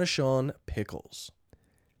 cornichon pickles?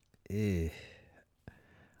 I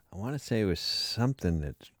want to say it was something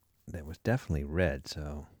that was definitely red,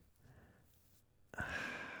 so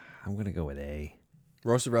I'm going to go with A.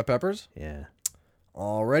 Roasted red peppers? Yeah.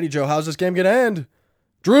 Alrighty, Joe. How's this game going to end?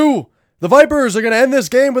 Drew, the Vipers are going to end this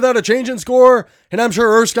game without a change in score, and I'm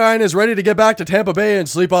sure Erskine is ready to get back to Tampa Bay and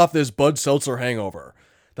sleep off this Bud Seltzer hangover.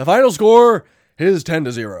 The final score is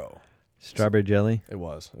 10-0. Strawberry jelly? It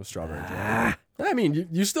was strawberry jelly. I mean,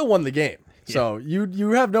 you still won the game, so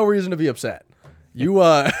you have no reason to be upset. You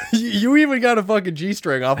you even got a fucking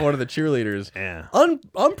G-string off one of the cheerleaders. Yeah.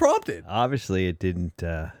 Unprompted. Obviously, it didn't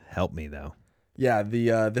help me, though. Yeah,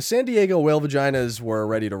 the San Diego Whale Vaginas were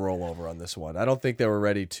ready to roll over on this one. I don't think they were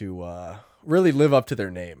ready to really live up to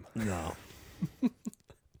their name. No.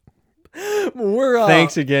 We're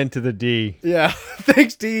Thanks again to the D. Yeah,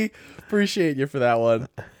 thanks D. Appreciate you for that one.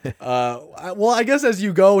 Well, I guess as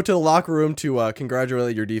you go to the locker room to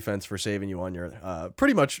congratulate your defense for saving you on your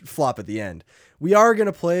pretty much flop at the end, we are going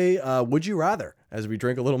to play Would You Rather as we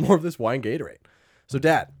drink a little more of this wine Gatorade. So,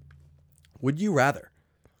 Dad, would you rather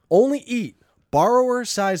only eat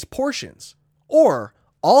borrower-sized portions or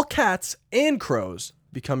all cats and crows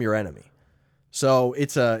become your enemy? So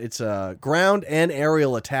it's a ground and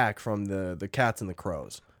aerial attack from the cats and the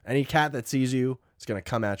crows. Any cat that sees you, it's going to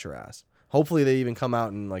come at your ass. Hopefully they even come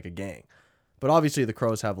out in like a gang. But obviously the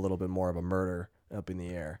crows have a little bit more of a murder up in the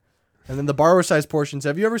air. And then the borrower-sized portions.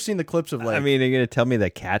 Have you ever seen the clips of like... I mean, are you going to tell me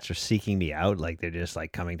that cats are seeking me out? Like they're just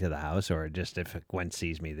like coming to the house, or just if Gwen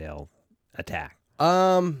sees me, they'll attack?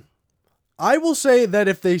 I will say that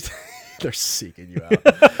if they... They're seeking you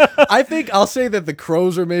out. I think I'll say that the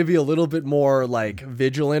crows are maybe a little bit more like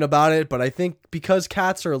vigilant about it, but I think because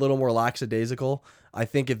cats are a little more lackadaisical, I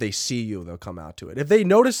think if they see you, they'll come out to it. If they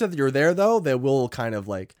notice that you're there, though, they will kind of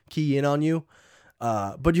like key in on you.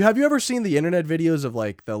 But have you ever seen the internet videos of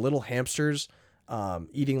like the little hamsters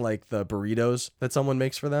eating like the burritos that someone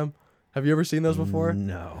makes for them? Have you ever seen those before?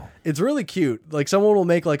 No. It's really cute. Like someone will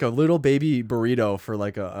make like a little baby burrito for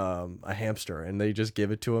like a hamster, and they just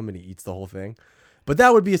give it to him, and he eats the whole thing. But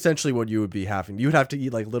that would be essentially what you would be having. You would have to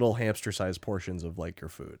eat like little hamster-sized portions of like your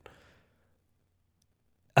food.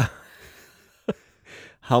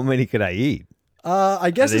 How many could I eat?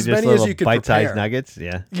 I guess Are they as just many as little you could bite-sized prepare. nuggets?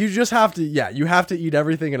 Yeah. You just have to, you have to eat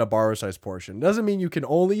everything in a borrow-sized portion. Doesn't mean you can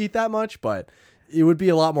only eat that much, but it would be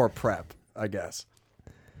a lot more prep, I guess.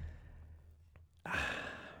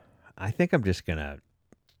 I think I'm just going to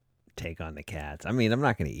take on the cats. I mean, I'm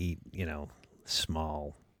not going to eat,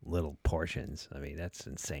 small little portions. I mean, that's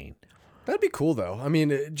insane. That'd be cool, though. I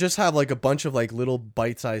mean, just have like a bunch of like little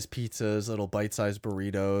bite-sized pizzas, little bite-sized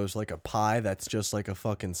burritos, like a pie that's just like a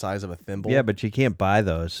fucking size of a thimble. Yeah, but you can't buy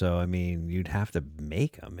those. So, I mean, you'd have to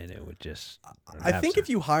make them, and it would just... I think if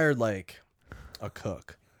you hired like a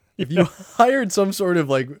cook, if you hired some sort of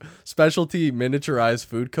like specialty miniaturized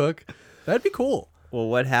food cook, that'd be cool. Well,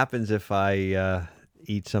 what happens if I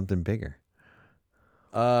eat something bigger?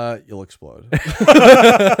 You'll explode.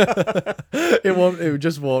 It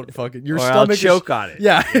just won't fucking your Or stomach I'll choke on it.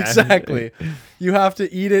 Yeah, exactly. You have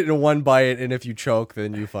to eat it in one bite, and if you choke,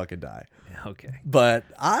 then you fucking die. Okay. But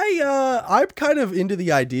I'm kind of into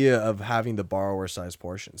the idea of having the borrower size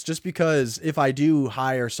portions, just because if I do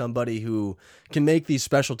hire somebody who can make these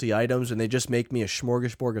specialty items and they just make me a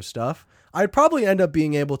smorgasbord of stuff, I'd probably end up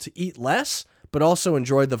being able to eat less, but also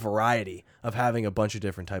enjoy the variety of having a bunch of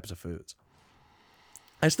different types of foods.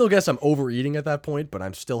 I still guess I'm overeating at that point, but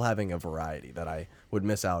I'm still having a variety that I would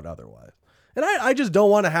miss out otherwise. And I just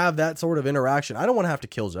don't want to have that sort of interaction. I don't want to have to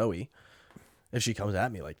kill Zoe if she comes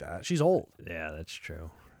at me like that. She's old. Yeah, that's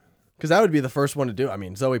true. Because that would be the first one to do. I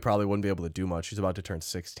mean, Zoe probably wouldn't be able to do much. She's about to turn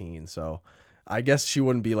 16, so I guess she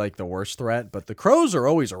wouldn't be like the worst threat. But the crows are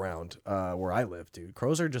always around where I live, dude.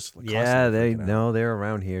 Crows are just constantly freaking out. they're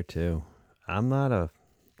around here too. I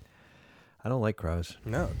don't like crows.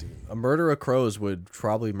 No, dude. A murder of crows would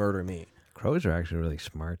probably murder me. Crows are actually really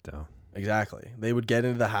smart, though. Exactly. They would get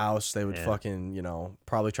into the house. They would fucking,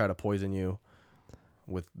 probably try to poison you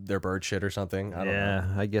with their bird shit or something. I don't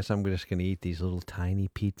know. I guess I'm just going to eat these little tiny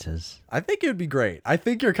pizzas. I think it would be great. I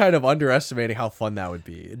think you're kind of underestimating how fun that would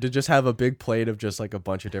be to just have a big plate of just like a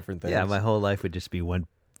bunch of different things. Yeah, my whole life would just be one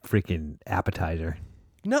freaking appetizer.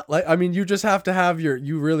 No, like I mean, you just have to have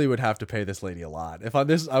you really would have to pay this lady a lot. If I'm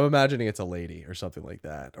imagining it's a lady or something like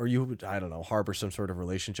that, or you would, I don't know, harbor some sort of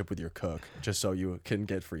relationship with your cook just so you can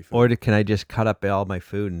get free food. Or can I just cut up all my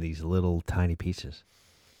food in these little tiny pieces?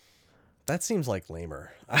 That seems like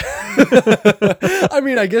lamer. I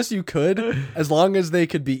mean, I guess you could, as long as they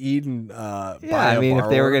could be eaten. By I mean, if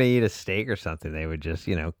they were borrower. going to eat a steak or something, they would just,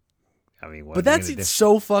 I mean, what But are you that's gonna do?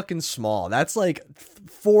 so fucking small. That's like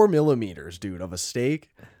 4 millimeters, dude, of a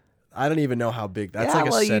steak. I don't even know how big. That's like a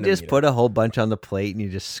well, you centimeter. just put a whole bunch on the plate and you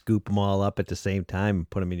just scoop them all up at the same time and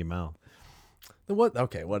put them in your mouth. What?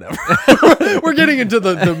 Okay, whatever. We're getting into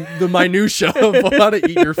the minutia of how to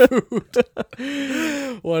eat your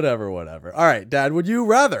food. Whatever. All right, Dad, would you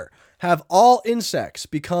rather have all insects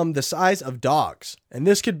become the size of dogs? And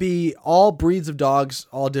this could be all breeds of dogs,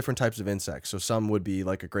 all different types of insects. So some would be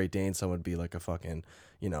like a Great Dane, some would be like a fucking,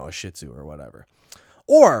 a Shih Tzu or whatever.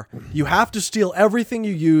 Or you have to steal everything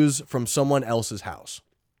you use from someone else's house.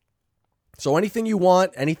 So anything you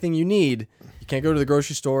want, anything you need, you can't go to the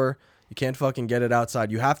grocery store. You can't fucking get it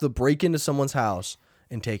outside. You have to break into someone's house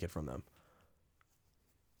and take it from them.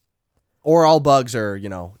 Or all bugs are,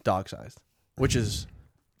 dog-sized, which is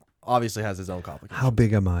obviously has its own complications. How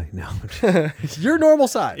big am I? No. You're normal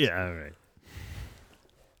size. Yeah, all right.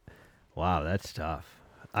 Wow, that's tough.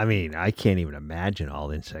 I mean, I can't even imagine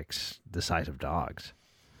all insects the size of dogs.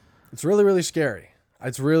 It's really, really scary.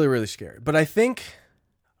 It's really, really scary. But I think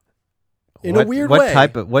in a weird way. What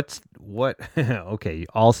type of, okay,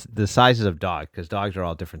 all the sizes of dogs, because dogs are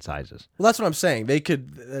all different sizes. Well, that's what I'm saying. They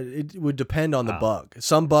could, it would depend on the bug.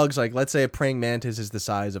 Some bugs, like let's say a praying mantis is the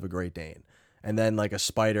size of a Great Dane. And then like a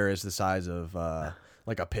spider is the size of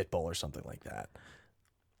like a pit bull or something like that.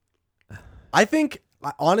 I think,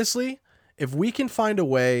 honestly, if we can find a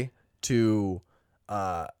way to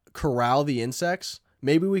corral the insects,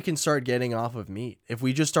 maybe we can start getting off of meat. If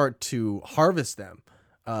we just start to harvest them,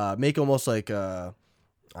 make almost like a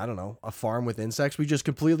farm with insects. We just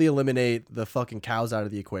completely eliminate the fucking cows out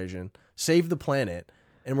of the equation, save the planet,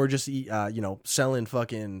 and we're just selling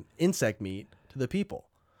fucking insect meat to the people.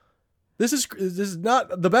 This is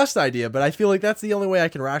not the best idea, but I feel like that's the only way I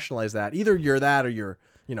can rationalize that. Either you're that or you're,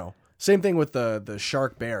 same thing with the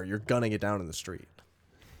shark bear. You're gunning it down in the street.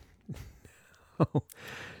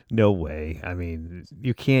 No way. I mean,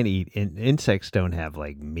 you can't eat insects. Don't have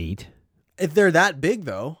like meat. If they're that big,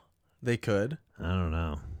 though, They could. I don't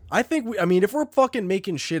know. I think, I mean, if we're fucking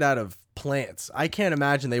making shit out of plants, I can't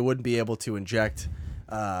imagine they wouldn't be able to inject,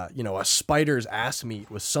 a spider's ass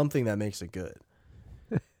meat with something that makes it good.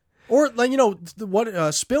 Or, like,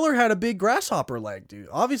 Spiller had a big grasshopper leg, dude.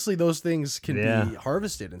 Obviously, those things can be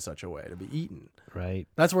harvested in such a way to be eaten. Right.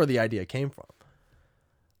 That's where the idea came from.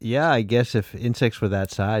 Yeah, I guess if insects were that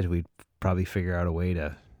size, we'd probably figure out a way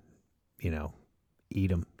to, eat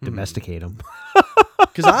them, domesticate them.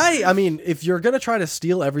 Because I mean, if you're going to try to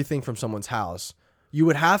steal everything from someone's house, you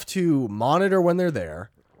would have to monitor when they're there.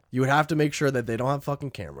 You would have to make sure that they don't have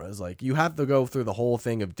fucking cameras. Like, you have to go through the whole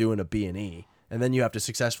thing of doing a B&E. And then you have to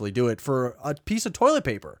successfully do it for a piece of toilet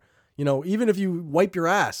paper. Even if you wipe your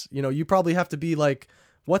ass, you probably have to be like,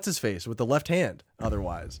 what's his face with the left hand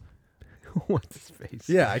otherwise. What's his face?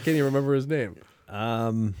 Yeah, I can't even remember his name.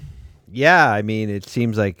 Yeah, I mean, it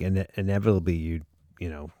seems like inevitably you'd,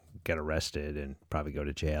 get arrested and probably go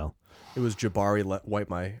to jail. It was Jabari wipe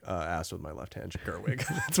my ass with my left hand, Gerwig.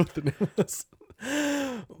 That's what the name was.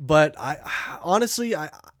 But honestly, I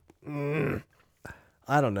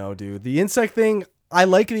don't know, dude. The insect thing, I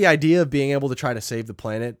like the idea of being able to try to save the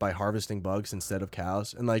planet by harvesting bugs instead of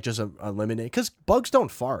cows and like just eliminate, because bugs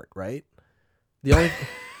don't fart, right? The only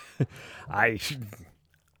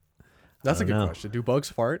That's a good question. Do bugs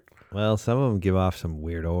fart? Well, some of them give off some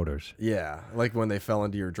weird odors. Yeah, like when they fell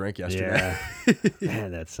into your drink yesterday. Yeah,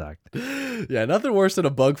 man, that sucked. Yeah, nothing worse than a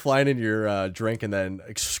bug flying in your drink and then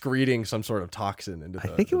excreting some sort of toxin into.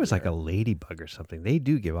 I think it was like a ladybug or something. They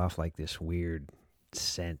do give off like this weird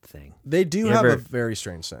scent thing. They do have a very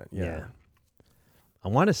strange scent. Yeah. I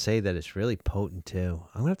want to say that it's really potent too.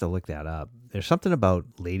 I'm gonna have to look that up. There's something about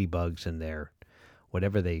ladybugs and their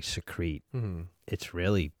whatever they secrete. Mm-hmm. It's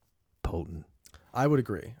really potent. I would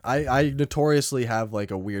agree. I notoriously have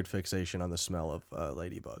like a weird fixation on the smell of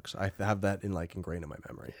ladybugs. I have that ingrained in my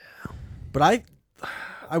memory. Yeah. But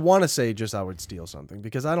I want to say just I would steal something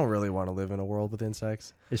because I don't really want to live in a world with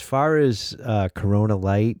insects. As far as Corona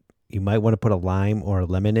Light, you might want to put a lime or a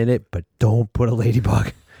lemon in it, but don't put a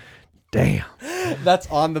ladybug. Damn. That's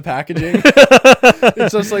on the packaging.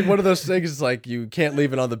 It's just like one of those things. It's like you can't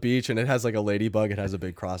leave it on the beach, and it has like a ladybug. It has a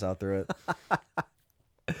big cross out through it.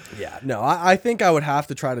 Yeah, no, I think I would have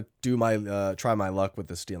to try to do try my luck with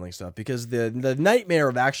the stealing stuff because the nightmare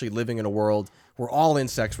of actually living in a world where all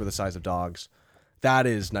insects were the size of dogs, that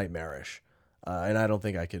is nightmarish, and I don't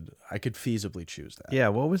think I could feasibly choose that. Yeah,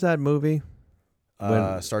 what was that movie?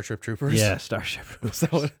 Starship Troopers. Yeah, Starship Troopers.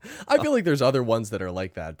 So, I feel like there's other ones that are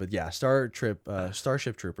like that, but yeah, Starship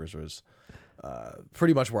Troopers was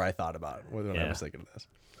pretty much where I thought about when I was thinking of this.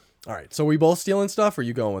 All right, so we both stealing stuff, or are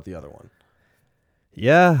you going with the other one?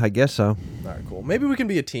 Yeah, I guess so. All right, cool. Maybe we can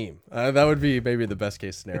be a team. That would be maybe the best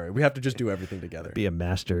case scenario. We have to just do everything together. Be a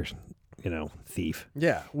master, thief.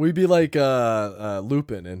 Yeah, we'd be like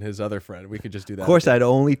Lupin and his other friend. We could just do that. Of course, I'd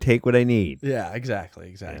only take what I need. Yeah,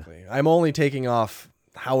 exactly. Yeah. I'm only taking off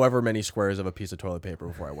however many squares of a piece of toilet paper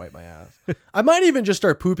before I wipe my ass. I might even just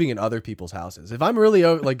start pooping in other people's houses. If I'm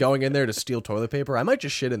really going in there to steal toilet paper, I might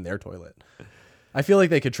just shit in their toilet. I feel like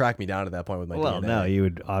they could track me down at that point with my DNA. Well, no, you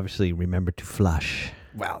would obviously remember to flush.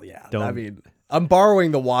 Well, yeah. I mean, I'm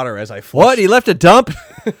borrowing the water as I flush. What? He left a dump?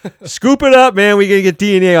 Scoop it up, man. We gotta get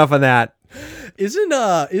DNA off on that. Isn't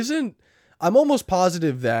I'm almost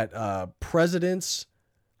positive that presidents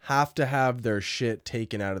have to have their shit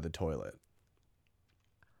taken out of the toilet.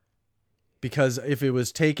 Because if it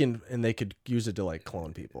was taken and they could use it to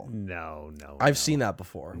clone people. No. I've seen that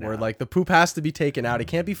before where the poop has to be taken out. It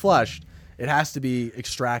can't be flushed. It has to be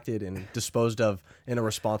extracted and disposed of in a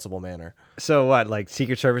responsible manner. So what? Like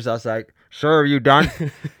Secret Service outside? Sir, are you done?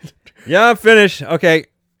 Yeah, I'm finished. Okay,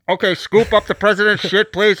 scoop up the president's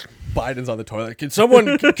shit, please. Biden's on the toilet. Can someone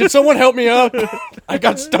help me out? I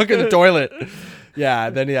got stuck in the toilet. Yeah,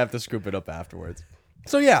 then you have to scoop it up afterwards.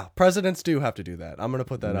 So yeah, presidents do have to do that. I'm going to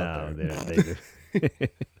put that out there. They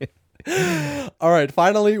do. All right,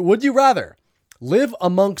 finally, would you rather live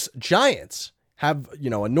amongst giants, have,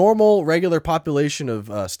 a normal, regular population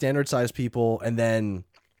of standard-sized people, and then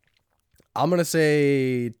I'm going to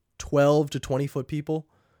say 12 to 20-foot people,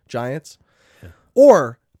 giants,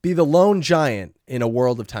 or be the lone giant in a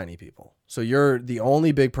world of tiny people? So you're the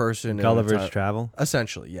only big person. Gulliver's Travel?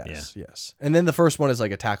 Essentially, yes, yes. And then the first one is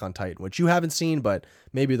like Attack on Titan, which you haven't seen, but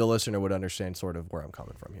maybe the listener would understand sort of where I'm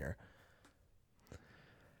coming from here.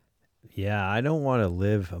 Yeah, I don't want to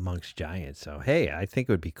live amongst giants. So, hey, I think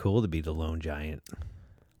it would be cool to be the lone giant.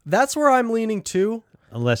 That's where I'm leaning too.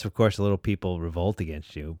 Unless, of course, little people revolt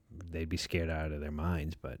against you. They'd be scared out of their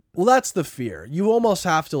minds. But well, that's the fear. You almost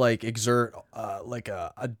have to exert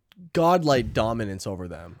a godlike dominance over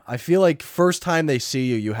them. I feel like first time they see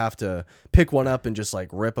you, you have to pick one up and just like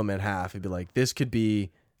rip them in half and be like, this could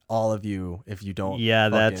be all of you if you don't. Yeah,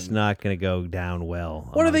 that's not going to go down well.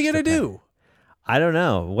 What are they going to do? I don't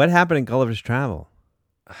know. What happened in Gulliver's Travel?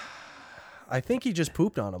 I think he just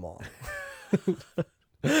pooped on them all.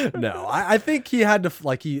 No, I think he had to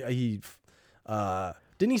like he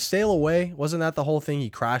didn't he sail away? Wasn't that the whole thing? He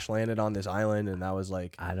crash landed on this island, and that was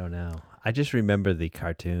like I don't know. I just remember the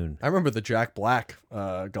cartoon. I remember the Jack Black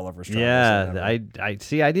Gulliver's Travels. Yeah, I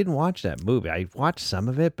see. I didn't watch that movie. I watched some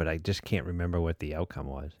of it, but I just can't remember what the outcome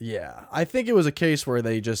was. Yeah, I think it was a case where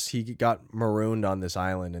he got marooned on this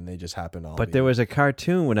island, and they just happened to all. But there was a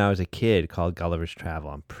cartoon when I was a kid called Gulliver's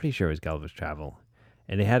Travel. I'm pretty sure it was Gulliver's Travel,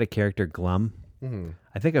 and it had a character Glum. Mm-hmm.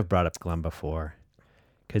 I think I've brought up Glum before,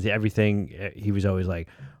 because everything he was always like,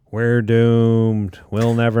 "We're doomed.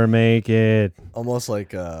 We'll never make it. Almost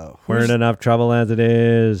like we're in enough trouble as it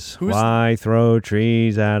is. Why throw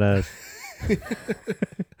trees at us?"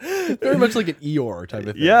 Very much like an Eeyore type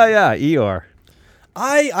of thing. Yeah, Eeyore.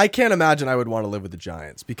 I can't imagine I would want to live with the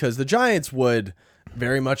Giants, because the Giants would,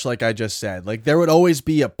 very much like I just said, like there would always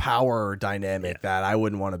be a power dynamic that I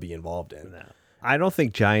wouldn't want to be involved in. No. I don't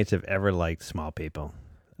think Giants have ever liked small people.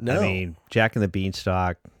 No. I mean, Jack and the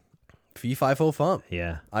Beanstalk. Fee, fi, fo, fum.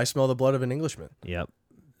 Yeah. I smell the blood of an Englishman. Yep.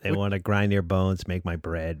 They want to grind their bones, make my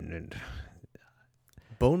bread. And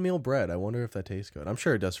Bone meal bread. I wonder if that tastes good. I'm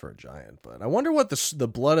sure it does for a giant, but I wonder what the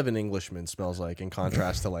blood of an Englishman smells like in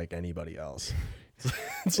contrast to like anybody else.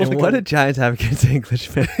 And what do Giants have against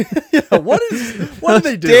Englishmen? Yeah, what do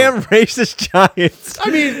they do? Damn racist Giants.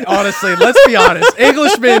 I mean, honestly, let's be honest.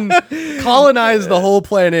 Englishmen colonized the whole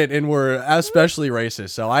planet and were especially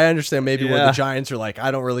racist. So I understand maybe where the Giants are like,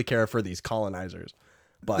 I don't really care for these colonizers.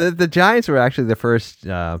 But The Giants were actually the first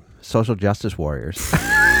social justice warriors.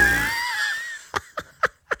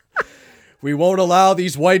 We won't allow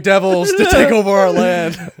these white devils to take over our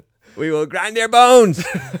land. We will grind their bones.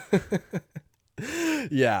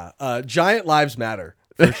 Yeah, giant lives matter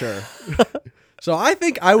for sure. So I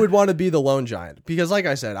think I would want to be the lone giant because, like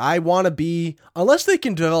I said, I want to be, unless they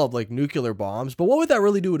can develop like nuclear bombs. But what would that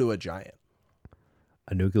really do to a giant?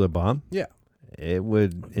 A nuclear bomb? Yeah, it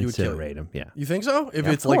would You would kill incinerate him. Yeah. you think so? If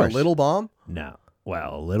Yeah, it's of like a course. little bomb, No.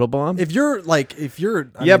 Well, a little bomb? if you're, I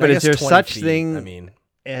Yeah, mean, but I is guess there 20 such feet, thing- I mean,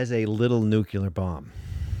 As a little nuclear bomb.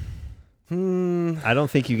 I don't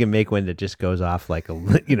think you can make one that just goes off like a,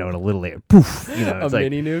 in a little air. Poof. a It's like,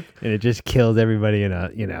 mini nuke. and it just kills everybody in a,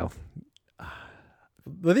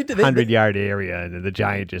 But they 100-yard area, and then the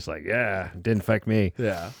giant just like, didn't affect me.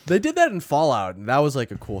 Yeah, they did that in Fallout, and that was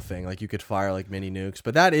like a cool thing. Like you could fire like mini nukes,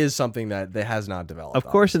 but that is something that has not developed. Of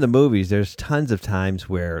course, in the movies, there's tons of times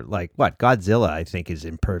where, like, Godzilla, I think, is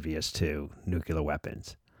impervious to nuclear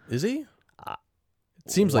weapons. Is he? It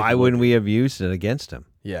seems like Why he would wouldn't be. we have used it against him?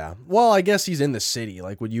 Yeah. Well, I guess he's in the city.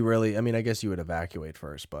 Like, would you really? I mean, I guess you would evacuate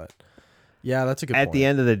first, but yeah, that's a good point. At the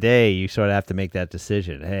end of the day, you sort of have to make that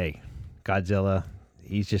decision. Hey, Godzilla,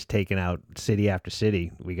 he's just taking out city after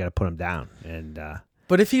city. We got to put him down. And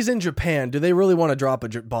But if he's in Japan, do they really want to drop a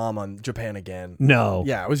bomb on Japan again? no,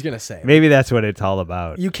 Yeah, I was gonna say. maybe that's what it's all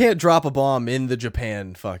about. You can't drop a bomb in the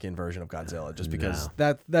Japan fucking version of Godzilla just because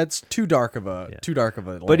that's too dark of a But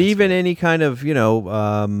landscape. even any kind of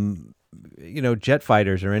jet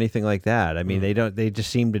fighters or anything like that. I mean, they just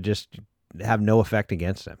seem to just have no effect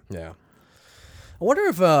against them. Yeah. I wonder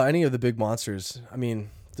if any of the big monsters. I mean,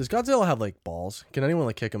 does Godzilla have like balls? Can anyone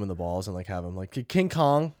like kick him in the balls and like have him like King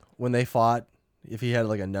Kong when they fought? If he had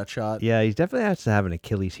like a nut shot. Yeah, he definitely has to have an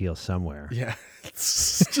Achilles heel somewhere. Yeah.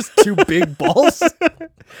 It's just two big balls.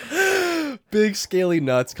 Big scaly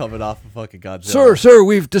nuts coming off of fucking Godzilla. Sir,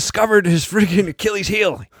 we've discovered his freaking Achilles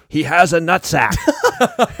heel. He has a nutsack.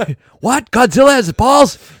 What? Godzilla has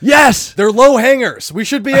balls? Yes. They're low hangers. We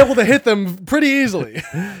should be able to hit them pretty easily.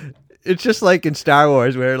 It's just like in Star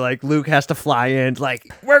Wars where like Luke has to fly in,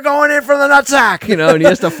 like, we're going in for the nutsack, and he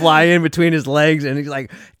has to fly in between his legs, and he's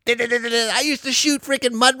like, I used to shoot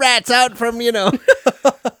freaking mud rats out from, Yeah,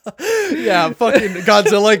 fucking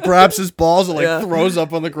Godzilla like grabs his balls and like throws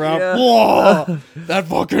up on the ground. Yeah. Whoa, that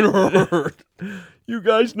fucking hurt. You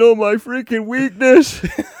guys know my freaking weakness.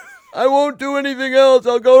 I won't do anything else.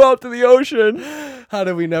 I'll go out to the ocean. How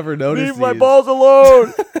did we never notice Leave my these? balls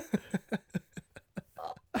alone.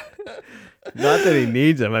 Not that he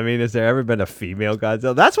needs them. I mean, has there ever been a female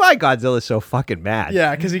Godzilla? That's why Godzilla's so fucking mad.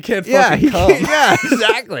 Yeah, because he can't Yeah, fucking come. yeah,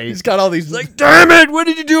 exactly. He's got all these like, damn it! What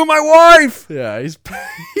did you do to my wife? Yeah, he's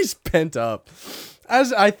pent up,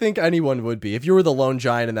 as I think anyone would be if you were the lone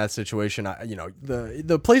giant in that situation.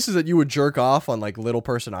 The places that you would jerk off on like Little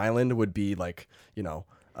Person Island would be like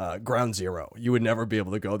Ground Zero. You would never be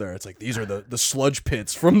able to go there. It's like, these are the sludge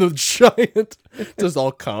pits from the giant. Just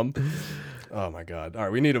all come. Oh my God. All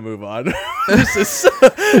right, we need to move on. This is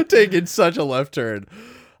taking such a left turn.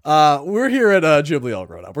 We're here at Ghibli All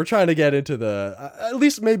Grown Up. We're trying to get into the, at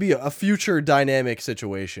least maybe a future dynamic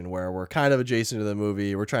situation where we're kind of adjacent to the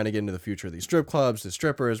movie. We're trying to get into the future of these strip clubs, the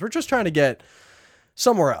strippers. We're just trying to get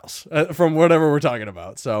somewhere else from whatever we're talking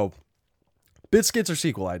about. So, bit skits or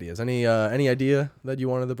sequel ideas? Any idea that you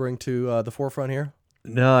wanted to bring to the forefront here?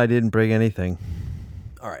 No, I didn't bring anything.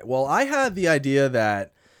 All right. Well, I had the idea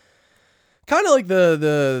that kind of like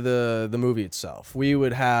the movie itself, we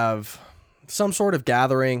would have some sort of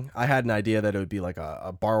gathering. I had an idea that it would be like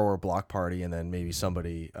a borrower block party, and then maybe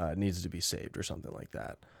somebody needs to be saved or something like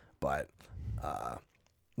that. But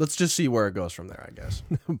let's just see where it goes from there, I guess.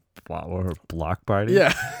 Or block party?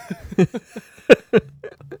 Yeah.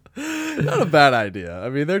 Not a bad idea. I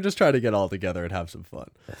mean, they're just trying to get all together and have some fun.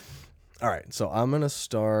 All right, so I'm going to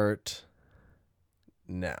start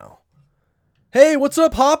now. Hey, what's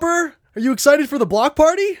up, Hopper? Are you excited for the block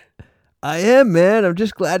party? I am, man. I'm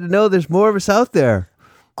just glad to know there's more of us out there.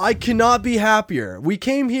 I cannot be happier. We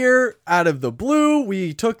came here out of the blue.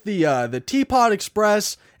 We took the Teapot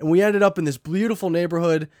Express, and we ended up in this beautiful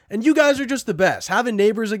neighborhood. And you guys are just the best. Having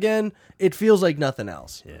neighbors again, it feels like nothing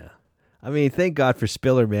else. Yeah. I mean, thank God for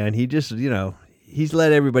Spiller, man. He just, he's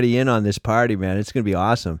let everybody in on this party, man. It's going to be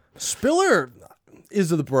awesome. Spiller is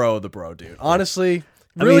the bro, dude. Honestly.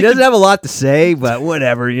 I mean, he doesn't have a lot to say, but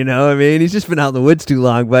whatever, I mean, he's just been out in the woods too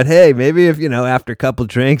long. But hey, maybe if, after a couple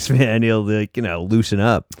drinks, man, he'll, loosen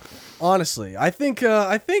up. Honestly, I think,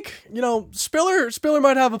 Spiller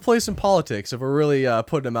might have a place in politics if we're really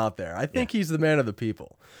putting him out there. I think he's the man of the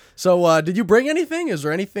people. So, did you bring anything? Is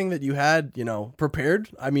there anything that you had, prepared?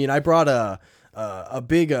 I mean, I brought a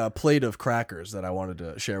big plate of crackers that I wanted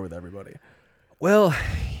to share with everybody. Well,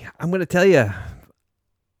 I'm going to tell you,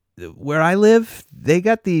 where I live, they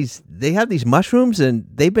have these mushrooms, and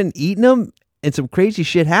they've been eating them, and some crazy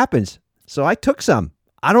shit happens. So I took some.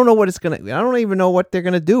 I don't even know what they're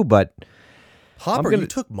gonna do, but Hopper, you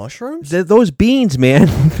took mushrooms? Those beans,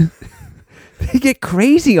 man, they get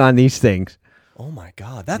crazy on these things. Oh my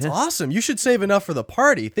God, that's awesome! You should save enough for the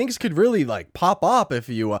party. Things could really pop up if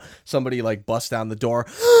you somebody busts down the door.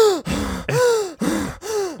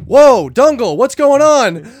 Whoa, Dungle, what's going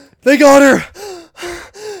on? They got her.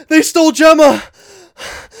 They stole Gemma.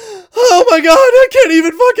 Oh my God, I can't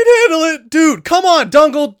even fucking handle it. Dude, come on,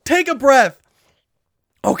 Dungle, take a breath.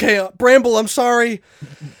 Okay, Bramble, I'm sorry.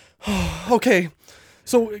 Okay,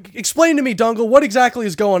 so explain to me, Dungle, what exactly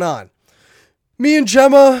is going on? Me and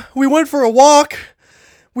Gemma, we went for a walk.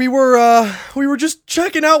 We were just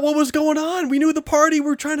checking out what was going on. We knew the party. We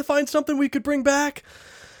were trying to find something we could bring back.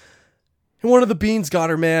 And one of the beans got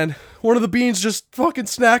her, man. One of the beans just fucking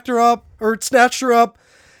snatched her up.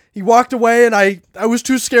 He walked away, and I was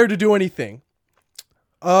too scared to do anything.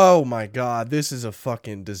 Oh my God, this is a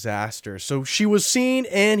fucking disaster. So she was seen,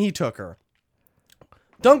 and he took her.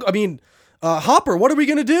 Hopper, what are we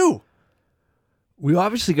gonna do? We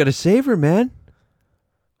obviously gotta save her, man.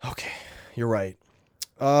 Okay, you're right.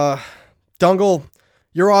 Dungle,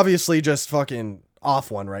 you're obviously just fucking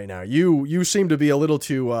off one right now. You seem to be a little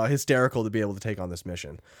too hysterical to be able to take on this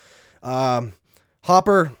mission.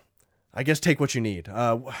 Hopper, I guess take what you need.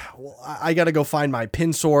 I gotta go find my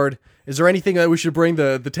pin sword. Is there anything that we should bring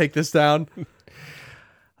to take this down?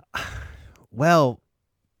 Well,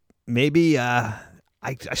 maybe I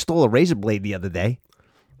stole a razor blade the other day.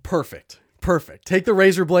 Perfect. Take the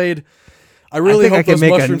razor blade. I really hope those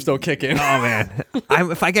mushrooms don't kick in. Oh man,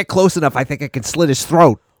 if I get close enough, I think I can slit his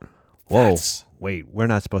throat. Whoa! Wait, we're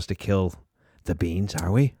not supposed to kill the beans,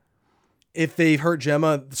 are we? If they hurt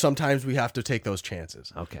Gemma, sometimes we have to take those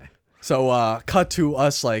chances. Okay. So, cut to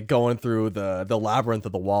us going through the labyrinth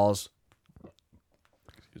of the walls.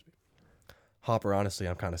 Excuse me. Hopper, honestly,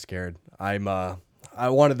 I'm kind of scared. I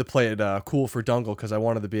wanted to play it cool for Dungle because I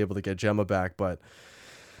wanted to be able to get Gemma back, but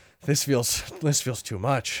this feels too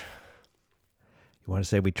much. You want to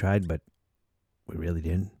say we tried, but we really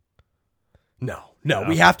didn't? No,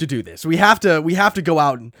 we have to do this. We have to go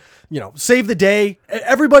out and, save the day.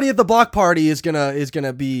 Everybody at the block party is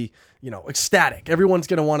gonna be, ecstatic. Everyone's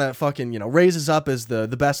gonna want to fucking, raise us up as the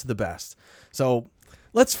best of the best. So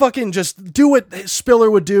let's fucking just do what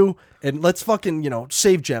Spiller would do, and let's fucking,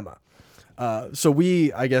 save Gemma. So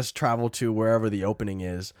we, I guess, travel to wherever the opening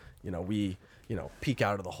is. We, peek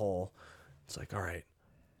out of the hole. It's like, all right,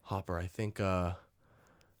 Hopper, I think the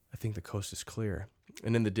coast is clear.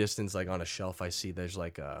 And in the distance, on a shelf, I see there's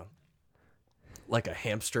like a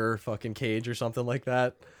hamster fucking cage or something like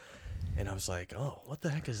that. And I was like, oh, what the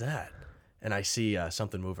heck is that? and I see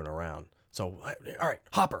something moving around. So, all right,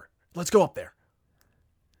 Hopper, let's go up there.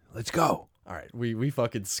 Let's go. All right, we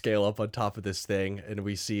fucking scale up on top of this thing, and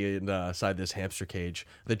we see inside this hamster cage,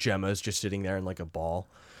 the Gemma's just sitting there in like a ball.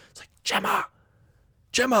 It's like, Gemma,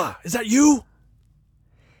 is that you?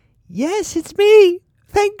 Yes, it's me.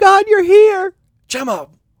 Thank God you're here. Gemma,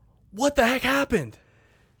 what the heck happened?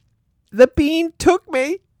 The bean took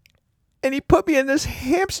me, and he put me in this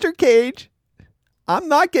hamster cage. I'm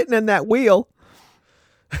not getting in that wheel.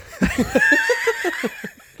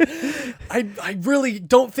 I really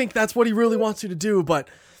don't think that's what he really wants you to do, but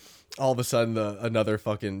all of a sudden another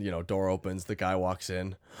fucking, door opens, the guy walks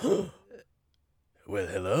in. Well,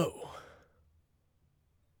 hello.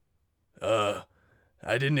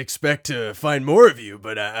 I didn't expect to find more of you,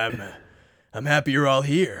 but I'm happy you're all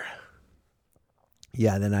here.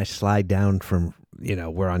 Yeah, then I slide down from,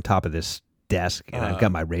 we're on top of this desk, and I've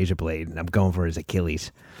got my razor blade, and I'm going for his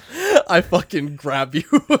Achilles. I fucking grab you.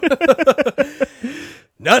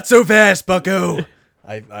 Not so fast, bucko.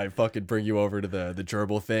 I fucking bring you over to the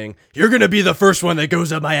gerbil thing. You're going to be the first one that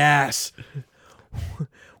goes up my ass.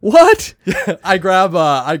 What? I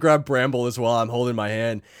grab Bramble as well. I'm holding my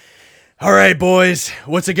hand. All right, boys.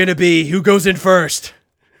 What's it going to be? Who goes in first?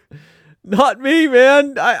 Not me,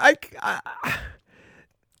 man.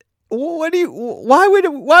 Why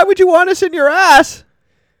would you want us in your ass?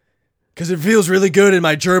 Because it feels really good and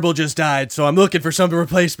my gerbil just died, so I'm looking for some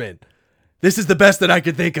replacement. This is the best that I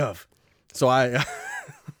could think of. So I...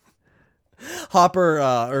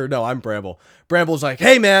 I'm Bramble. Bramble's like,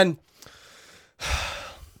 hey, man.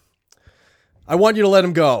 I want you to let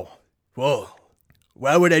him go. Whoa.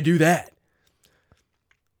 Why would I do that?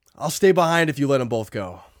 I'll stay behind if you let them both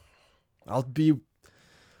go. I'll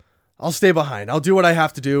stay behind. I'll do what I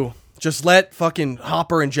have to do. Just let fucking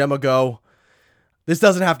Hopper and Gemma go. This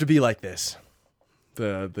doesn't have to be like this.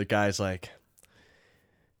 The guy's like,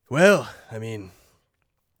 well, I mean,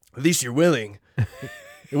 at least you're willing.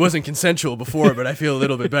 It wasn't consensual before, but I feel a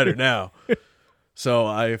little bit better now. So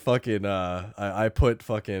I fucking, I put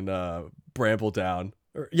fucking Bramble down.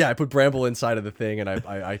 I put Bramble inside of the thing, and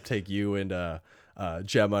I take you and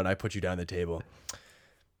Gemma, and I put you down the table.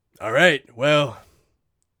 All right, well,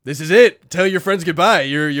 this is it. Tell your friends goodbye.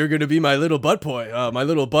 You're gonna be my little butt boy, my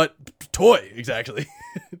little butt toy, exactly.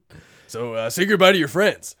 So say goodbye to your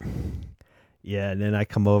friends. Yeah, and then I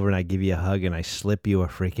come over and I give you a hug and I slip you a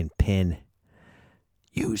freaking pin.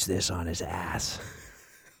 Use this on his ass.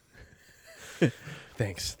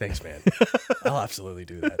 Thanks, man. I'll absolutely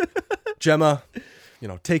do that. Gemma,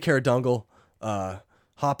 take care of Dungle.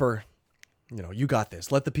 Hopper, you got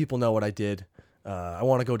this. Let the people know what I did. I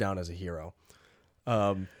want to go down as a hero.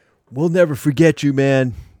 We'll never forget you,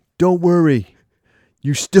 man. Don't worry.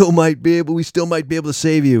 We still might be able to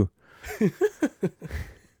save you.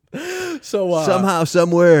 So somehow,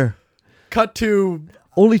 somewhere. Cut to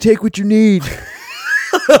only take what you need.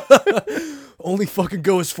 Only fucking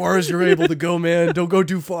go as far as you're able to go, man. Don't go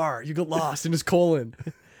too far. You get lost in his colon.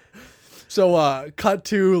 So cut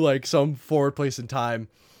to like some forward place in time.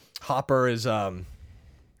 Hopper is I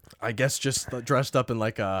guess just dressed up in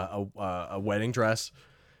like a wedding dress,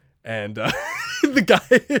 and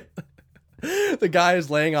the guy is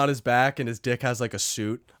laying on his back, and his dick has like a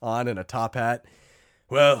suit on and a top hat.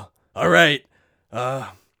 Well, all right,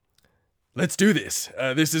 let's do this.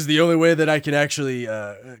 This is the only way that I can actually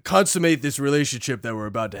consummate this relationship that we're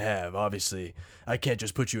about to have. Obviously, I can't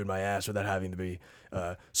just put you in my ass without having to be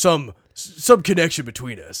some connection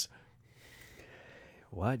between us.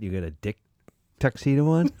 What? You got a dick tuxedo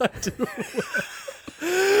on? I do.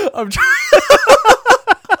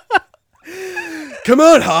 Come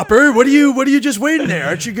on, Hopper. What are you just waiting there?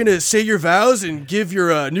 Aren't you gonna say your vows and give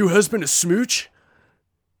your new husband a smooch?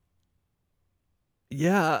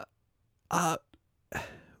 Yeah.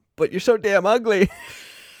 But you're so damn ugly.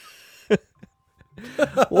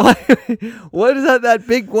 What is that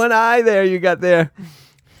big one eye there you got there?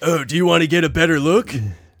 Oh, do you want to get a better look?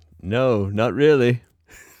 No, not really.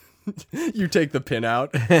 You take the pin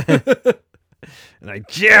out. And I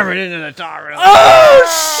jam it into the tar.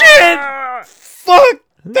 Oh, shit! Fuck!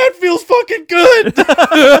 That feels fucking good!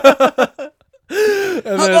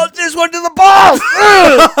 How about this one to the balls?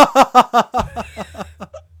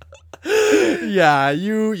 Yeah,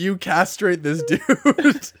 you castrate this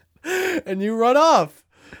dude. And you run off.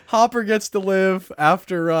 Hopper gets to live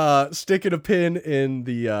after sticking a pin in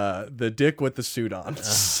the dick with the suit on.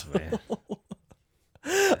 Oh, man.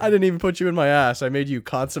 I didn't even put you in my ass. I made you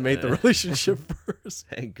consummate the relationship first.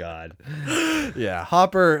 Thank God. Yeah,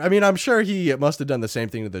 Hopper, I mean, I'm sure he must have done the same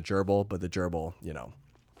thing to the gerbil, but the gerbil,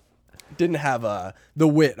 didn't have the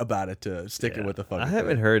wit about it to stick it with the fucking I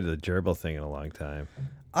haven't thing. heard the gerbil thing in a long time.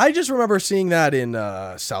 I just remember seeing that in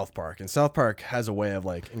South Park, and South Park has a way of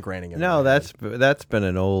like ingraining it. No, in my head. that's been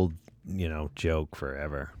an old joke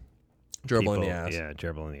forever. gerbil in the People- ass. Yeah,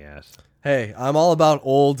 gerbil in the ass. Hey, I'm all about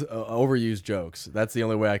old, overused jokes. That's the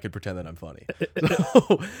only way I could pretend that I'm funny.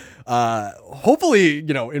 So, hopefully,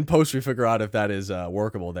 in post we figure out if that is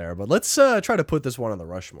workable there. But let's try to put this one on the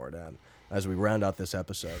Rushmore, Dan, as we round out this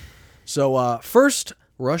episode. So, first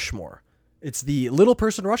Rushmore. It's the little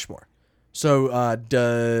person Rushmore. So,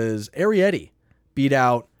 does Arrietty beat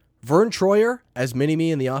out Vern Troyer as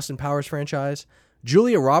Mini-Me in the Austin Powers franchise,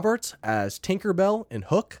 Julia Roberts as Tinkerbell in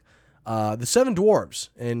Hook, the Seven Dwarves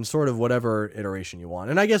in sort of whatever iteration you want.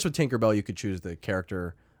 And I guess with Tinkerbell, you could choose the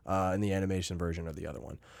character in the animation version of the other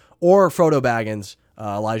one. Or Frodo Baggins,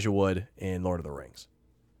 Elijah Wood in Lord of the Rings.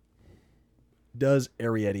 Does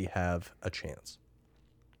Arrietty have a chance?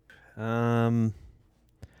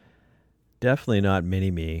 Definitely not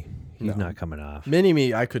Mini-Me. He's No. not coming off.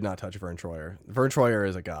 Mini-Me, I could not touch Vern Troyer. Vern Troyer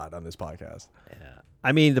is a god on this podcast.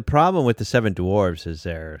 I mean, the problem with the Seven Dwarves is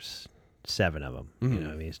there's 7 of them. I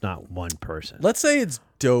mean, it's not one person. Let's say it's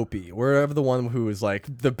Dopey, wherever the one who is like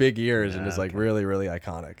the big ears and is like really, really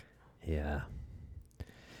iconic. Yeah.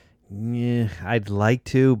 Yeah, I'd like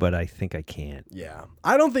to, but I think I can't. Yeah.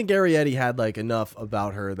 I don't think Arrietty had like enough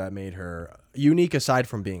about her that made her unique aside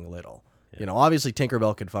from being little. Obviously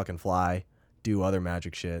Tinkerbell could fucking fly, do other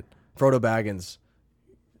magic shit. Frodo Baggins,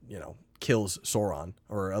 kills Sauron,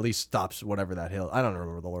 or at least stops whatever that hill. I don't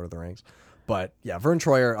remember the Lord of the Rings. But yeah, Vern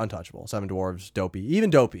Troyer, untouchable. Seven Dwarves, Dopey. Even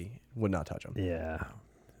Dopey would not touch him. Yeah.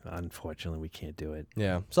 Unfortunately, we can't do it.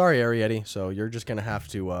 Yeah. Sorry, Arrietty. So you're just going to have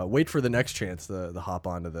to wait for the next chance to hop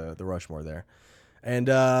onto the Rushmore there. And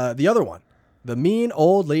the other one, the mean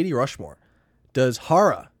old lady Rushmore. Does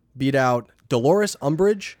Hara beat out Dolores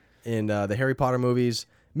Umbridge in the Harry Potter movies,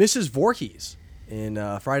 Mrs. Voorhees in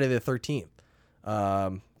Friday the 13th,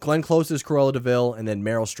 Glenn Close is Cruella DeVille, and then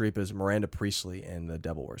Meryl Streep is Miranda Priestley in The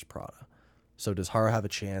Devil Wears Prada. So does Hara have a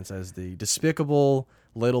chance as the despicable,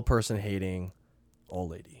 little person hating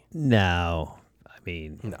old lady? No. I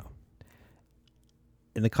mean, No.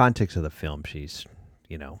 in the context of the film, she's,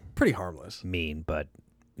 Pretty harmless. mean, but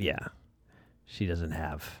yeah, she doesn't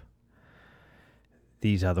have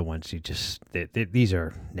these other ones. These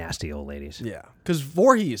are nasty old ladies. Yeah, because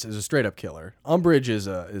Voorhees is a straight up killer. Umbridge is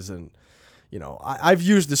an I've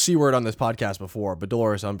used the C word on this podcast before, but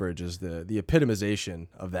Dolores Umbridge is the epitomization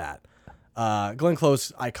of that. Glenn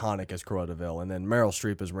Close, iconic as Cruella DeVille, and then Meryl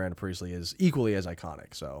Streep as Miranda Priestley is equally as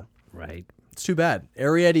iconic. So Right. it's too bad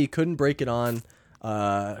Arrietty couldn't break it on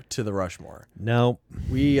to the Rushmore. No.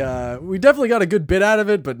 We definitely got a good bit out of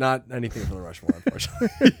it, but not anything for the Rushmore,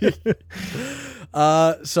 unfortunately.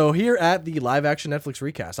 So here at the live action Netflix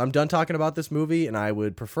recast, I'm done talking about this movie, and I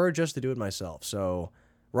would prefer just to do it myself. So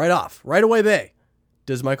right away, Bay.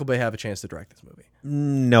 Does Michael Bay have a chance to direct this movie?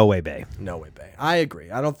 No way, Bay. No way, Bay. I agree.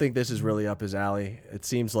 I don't think this is really up his alley. It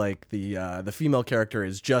seems like the female character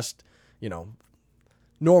is just,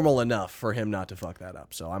 normal enough for him not to fuck that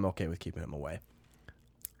up. So I'm okay with keeping him away.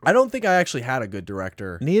 I don't think I actually had a good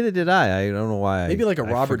director. Neither did I. I don't know why. Maybe like a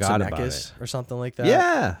I Robert forgot about Zemeckis it. or something like that.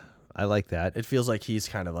 Yeah, I like that. It feels like he's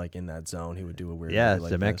kind of like in that zone. He would do a weird Yeah,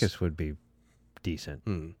 movie like Zemeckis this. would be decent.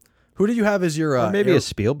 Who do you have as your Or maybe a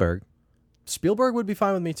Spielberg. Spielberg would be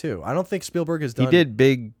fine with me too. I don't think Spielberg has done. He did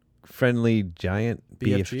Big Friendly Giant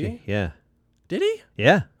BFG? Yeah. Did he?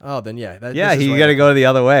 Yeah. Oh, then yeah. This Yeah, is you right got to up- go the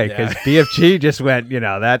other way because Yeah. BFG just went.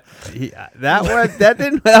 That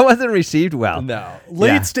wasn't received well. No,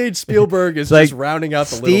 late stage Spielberg is It's just like, rounding out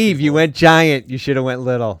the little Steve, you people. went giant. You should have went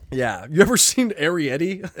little. Yeah, you ever seen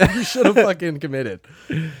Arrietty? You should have fucking committed.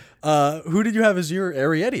 Who did you have as your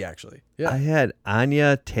Arrietty? Actually, yeah, I had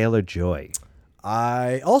Anya Taylor-Joy.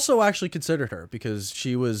 I also actually considered her because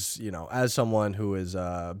she was, as someone who is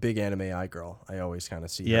a big anime eye girl, I always kind of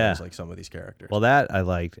see her Yeah. as like some of these characters. Well, that I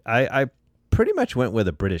liked. I pretty much went with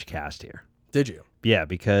a British cast here. Did you? Yeah,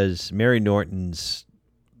 because Mary Norton's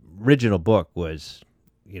original book was,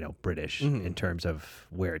 British in terms of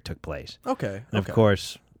where it took place. Okay. And of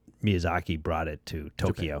course, Miyazaki brought it to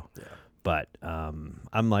Tokyo. Yeah. But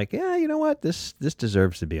I'm like, yeah, you know what? This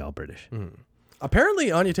deserves to be all British.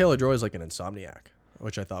 Apparently, Anya Taylor-Joy is like an insomniac,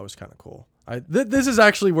 which I thought was kind of cool. This is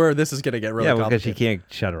actually where this is going to get really Yeah, well, because she complicated.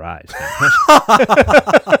 can't shut her eyes.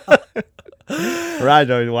 Her eyes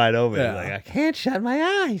are always wide open. Yeah. Like, I can't shut my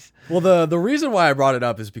eyes. Well, the reason why I brought it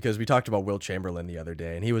up is because we talked about Will Chamberlain the other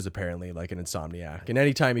day, and he was apparently like an insomniac. And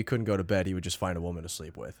anytime he couldn't go to bed, he would just find a woman to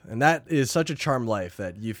sleep with. And that is such a charmed life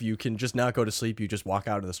that if you can just not go to sleep, you just walk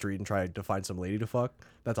out in the street and try to find some lady to fuck.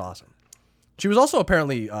 That's awesome. She was also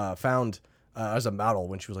apparently found as a model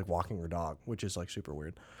when she was like walking her dog, which is like super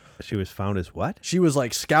weird. She was found as what? She was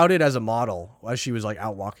like scouted as a model as she was like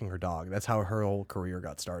out walking her dog. That's how her whole career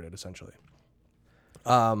got started, essentially.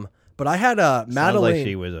 But I had Sounds Madeline. like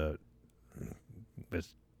she was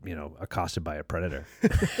accosted by a predator.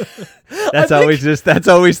 That's always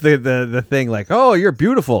the thing. Like, oh, you're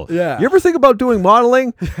beautiful. Yeah. You ever think about doing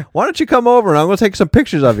modeling? Why don't you come over and I'm gonna take some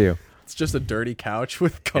pictures of you? It's just a dirty couch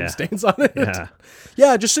with cum Yeah. stains on it. Yeah.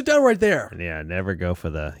 Yeah, just sit down right there. Yeah. Never go for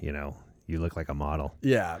the you look like a model.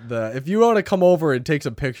 Yeah, if you want to come over and take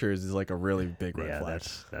some pictures is like a really big red Yeah, flag.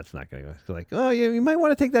 that's not gonna go. Like, oh, you might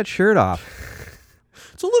want to take that shirt off.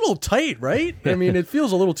 It's a little tight, right? I mean, it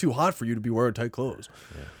feels a little too hot for you to be wearing tight clothes.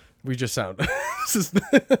 Yeah. We just sound.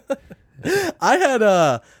 I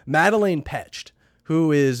had Madeleine Petched,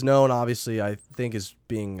 who is known, obviously, I think, as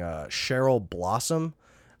being Cheryl Blossom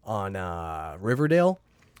on Riverdale.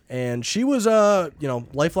 And she was a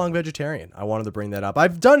lifelong vegetarian. I wanted to bring that up.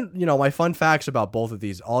 I've done my fun facts about both of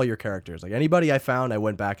these, all your characters. Like anybody I found, I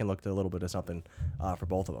went back and looked at a little bit of something for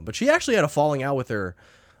both of them. But she actually had a falling out with her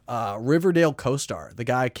Riverdale co-star, the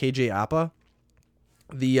guy KJ Apa,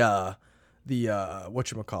 the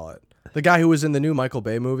whatchamacallit, the guy who was in the new Michael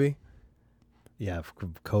Bay movie. Yeah,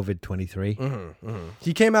 COVID-23.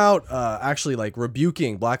 He came out actually like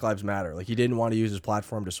rebuking Black Lives Matter. Like he didn't want to use his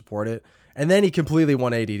platform to support it. And then he completely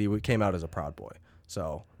 180'd. He came out as a Proud Boy.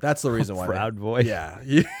 So that's the reason why. Proud Boy? Yeah.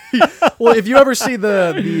 Well, if you ever see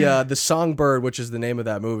the Songbird, which is the name of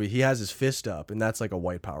that movie, he has his fist up, and that's like a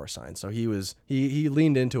white power sign. So he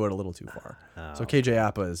leaned into it a little too far. Oh. So KJ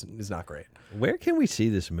Apa is not great. Where can we see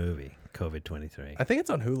this movie, COVID-23? I think it's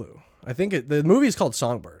on Hulu. I think the movie is called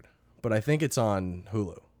Songbird, but I think it's on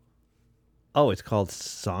Hulu. Oh, it's called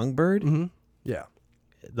Songbird? Mm-hmm. Yeah.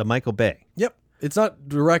 The Michael Bay. Yep. It's not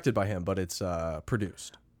directed by him, but it's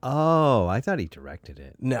produced. Oh, I thought he directed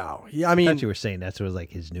it. No. Yeah, I I mean, thought you were saying that was like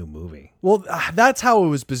his new movie. well, that's how it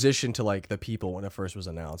was positioned to like the people when it first was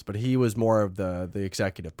announced. But he was more of the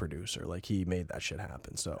executive producer. Like he made that shit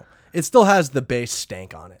happen. So it still has the base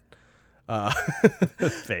stank on it.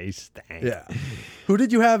 Face stank. Yeah. Who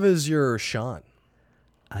did you have as your Sean?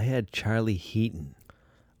 I had Charlie Heaton.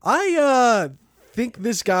 I think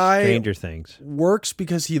this guy Stranger Things. works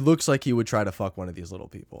because he looks like he would try to fuck one of these little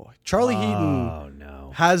people. Charlie Heaton Oh,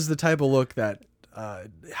 no. has the type of look that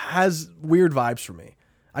has weird vibes for me.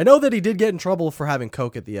 I know that he did get in trouble for having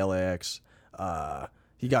coke at the LAX.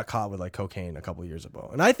 He got caught with like cocaine a couple years ago,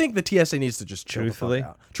 and I think the TSA needs to just chill Truthfully? the fuck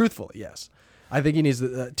out. Truthfully, yes. I think he needs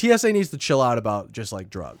TSA needs to chill out about just like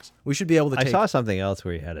drugs. We should be able to I take. saw something else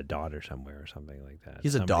where he had a daughter somewhere or something like that.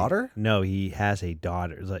 He's a daughter? No, he has a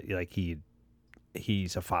daughter. It's like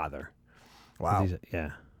he's a father. Wow,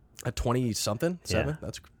 Yeah. at 20-something, 7. Yeah.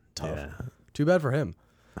 That's tough. Yeah. Too bad for him.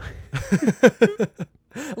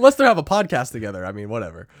 Unless they have a podcast together. I mean,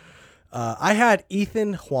 whatever. I had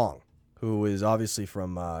Ethan Huang, who is obviously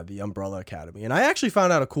from the Umbrella Academy. And I actually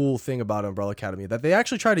found out a cool thing about Umbrella Academy, that they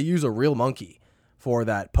actually try to use a real monkey for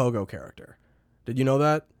that Pogo character. Did you know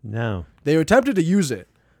that? No. They attempted to use it,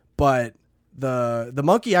 but the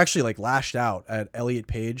monkey actually like lashed out at Elliot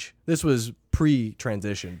Page. This was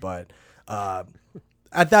pre-transition, but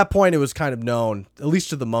at that point it was kind of known, at least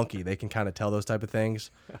to the monkey, they can kind of tell those type of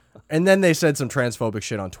things. And then they said some transphobic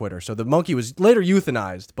shit on Twitter. So the monkey was later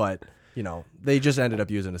euthanized, but they just ended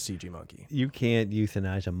up using a CG monkey. You can't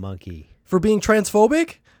euthanize a monkey. For being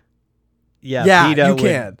transphobic? Yeah, you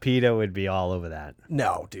can. PETA would be all over that.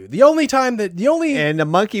 No, dude. The only And the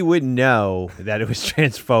monkey wouldn't know that it was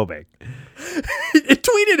transphobic. it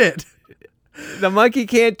tweeted it. The monkey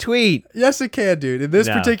can't tweet. Yes, it can, dude. In this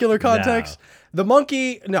No, particular context, the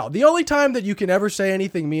monkey, no. The only time that you can ever say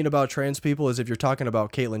anything mean about trans people is if you're talking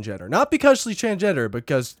about Caitlyn Jenner. Not because she's transgender,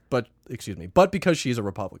 but because she's a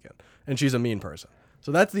Republican and she's a mean person.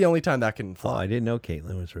 So that's the only time that can Oh, fly. I didn't know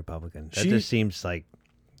Caitlyn was Republican. That She- just seems like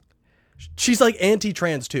She's like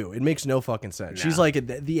anti-trans too. It makes no fucking sense. She's like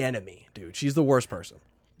the enemy, dude. She's the worst person.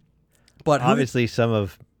 But obviously some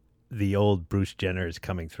of the old Bruce Jenner is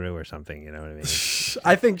coming through or something. You know what I mean?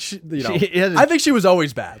 I think she hasn't- I think she was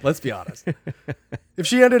always bad. Let's be honest. If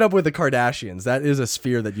she ended up with the Kardashians, that is a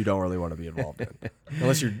sphere that you don't really want to be involved in,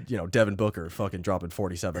 unless you're Devin Booker fucking dropping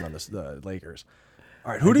 47 on the Lakers.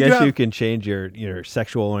 All right, who I did guess you have? you can change your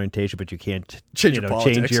sexual orientation, but you can't Change your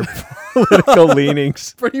change politics. your political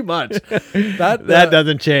leanings. Pretty much. That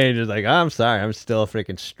Doesn't change. It's like, I'm sorry, I'm still a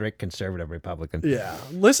freaking strict conservative Republican. Yeah,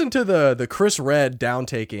 listen to the Chris Redd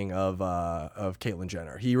downtaking of Caitlyn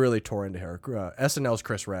Jenner. He really tore into her. SNL's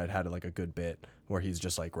Chris Redd had like a good bit where he's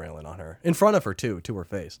just like railing on her in front of her too, to her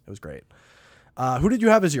face. It was great. Who did you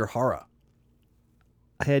have as your Hara?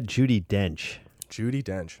 I had Judi Dench. Judi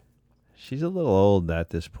Dench. She's a little old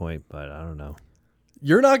at this point, but I don't know.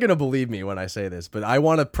 You're not going to believe me when I say this, but I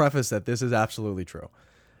want to preface that this is absolutely true.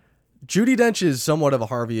 Judi Dench is somewhat of a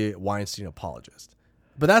Harvey Weinstein apologist,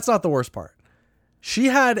 but that's not the worst part. She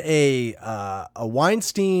had a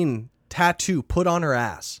Weinstein tattoo put on her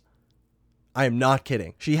ass. I am not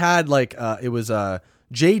kidding. She had like it was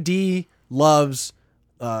JD loves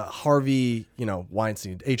Harvey,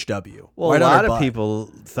 Weinstein, HW. Well, right a on her lot of butt.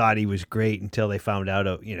 people thought he was great until they found out,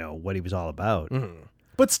 what he was all about.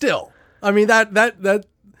 But still, I mean that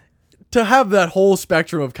to have that whole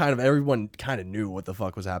spectrum of kind of everyone kind of knew what the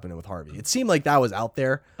fuck was happening with Harvey. It seemed like that was out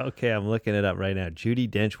there. Okay, I'm looking it up right now. Judi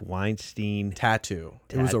Dench Weinstein. Tattoo.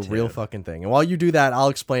 It was a Tattoo. real fucking thing. And while you do that, I'll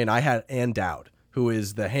explain. I had Ann Dowd, who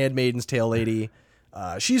is the Handmaid's Tale lady.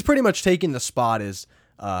 She's pretty much taking the spot as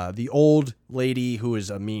the old lady who is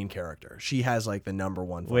a mean character. She has like the number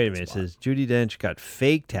one. Wait a fucking minute. It spot. says Judi Dench got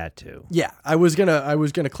fake tattoo. Yeah, I was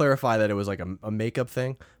gonna clarify that it was like a makeup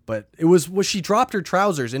thing, but it was she dropped her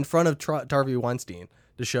trousers in front of Harvey Weinstein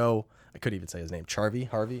to show. I couldn't even say his name.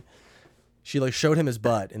 Harvey. She like showed him his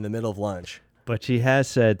butt in the middle of lunch. But she has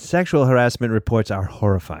said sexual harassment reports are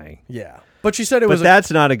horrifying. Yeah, but she said it But was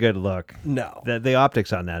that's not a good look. no. The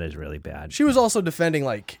optics on that is really bad. She was also defending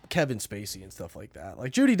like Kevin Spacey and stuff like that.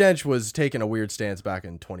 Like Judi Dench was taking a weird stance back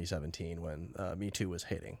in 2017 when Me Too was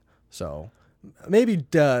hitting. So maybe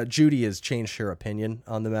Judi has changed her opinion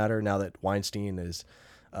on the matter now that Weinstein is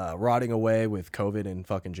rotting away with COVID in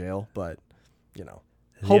fucking jail. But Does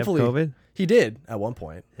hopefully he have COVID? he did at one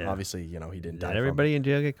point. Yeah. Obviously, he didn't die. Did everybody in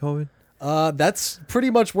jail get COVID? That's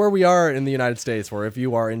pretty much where we are in the United States. Where if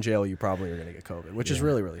you are in jail, you probably are going to get COVID, which is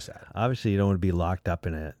really, really sad. Obviously, you don't want to be locked up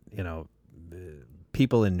in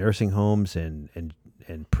people in nursing homes and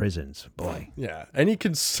prisons. Boy. Yeah, any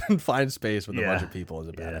confined space with a bunch of people is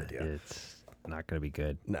a bad idea. It's not going to be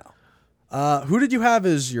good. No. Who did you have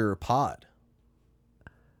as your pod?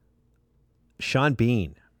 Sean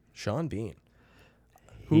Bean. Sean Bean.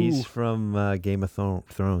 He's from Game of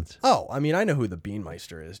Thrones. Oh, I mean, I know who the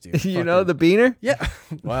Beanmeister is, dude. You know the Beaner? Yeah.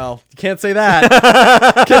 Well, you can't say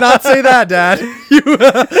that. Cannot say that, Dad.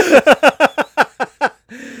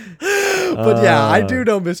 But yeah, I do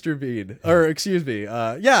know Mr. Bean. Or excuse me.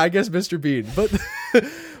 Yeah, I guess Mr. Bean. But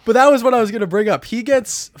but that was what I was going to bring up. He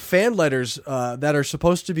gets fan letters that are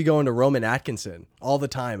supposed to be going to Roman Atkinson all the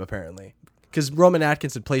time, apparently. Because Roman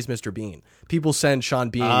Atkinson plays Mr. Bean. People send Sean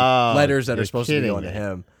Bean letters that are you're supposed to be kidding going to me.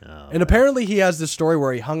 him. And apparently he has this story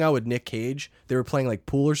where he hung out with Nick Cage. They were playing like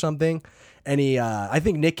pool or something. And I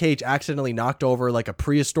think Nick Cage accidentally knocked over like a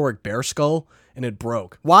prehistoric bear skull and it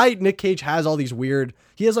broke. Why Nick Cage has all these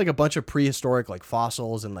he has like a bunch of prehistoric like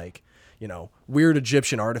fossils and like, weird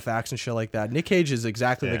Egyptian artifacts and shit like that. Nick Cage is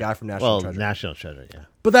exactly the guy from National Treasure. National Treasure, yeah.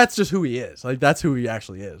 But that's just who he is. Like that's who he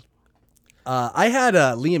actually is. I had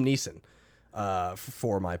Liam Neeson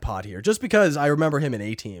for my pod here, just because I remember him in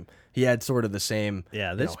A-Team. He had sort of the same.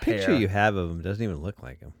 Yeah, this hair. picture you have of him doesn't even look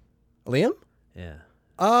like him. Liam. Yeah.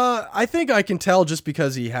 I think I can tell just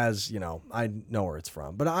because he has, I know where it's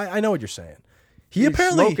from, but I know what you're saying. He's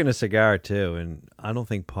apparently smoking a cigar too, and I don't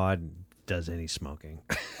think Pod does any smoking.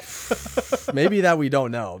 maybe that we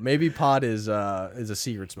don't know. Maybe Pod is a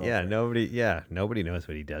secret smoker. Nobody knows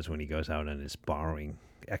what he does when he goes out on his borrowing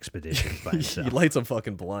expeditions by He himself. lights a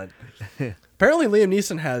fucking blunt. Apparently, Liam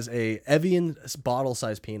Neeson has a Evian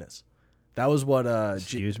bottle-sized penis. That was what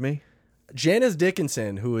Excuse me? Janice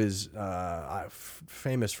Dickinson, who is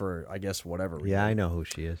famous for, I guess, whatever reason. Yeah, I know who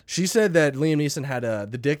she is. She said that Liam Neeson had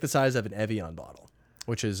the dick the size of an Evian bottle,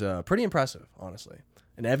 which is pretty impressive, honestly.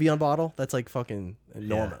 An Evian bottle? That's like fucking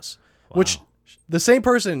enormous. Wow. Which, the same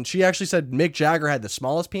person, she actually said Mick Jagger had the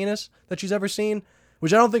smallest penis that she's ever seen,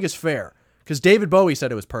 which I don't think is fair, because David Bowie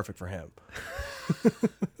said it was perfect for him.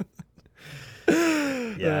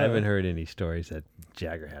 Yeah, I haven't heard any stories that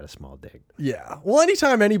Jagger had a small dick. Yeah. Well,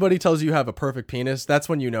 anytime anybody tells you have a perfect penis, that's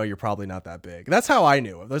when you know you're probably not that big. That's how I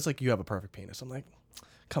knew. That's like, you have a perfect penis. I'm like,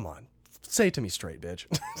 come on. Say it to me straight, bitch.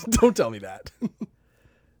 Don't tell me that.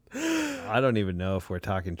 I don't even know if we're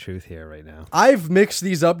talking truth here right now. I've mixed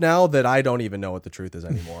these up now that I don't even know what the truth is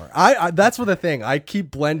anymore. I that's what the thing. I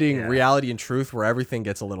keep blending reality and truth where everything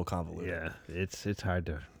gets a little convoluted. Yeah, it's hard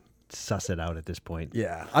to suss it out at this point.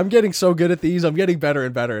 Yeah. I'm getting so good at these. I'm getting better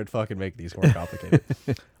and better at fucking making these more complicated.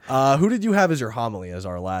 Who did you have as your homily as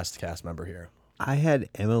our last cast member here? I had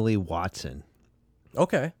Emily Watson.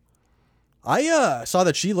 Okay. I saw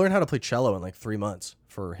that she learned how to play cello in like 3 months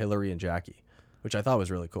for Hillary and Jackie, which I thought was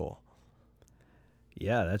really cool.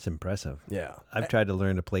 Yeah, that's impressive. Yeah. I've tried to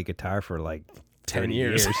learn to play guitar for like 10 30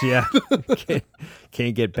 years. Yeah.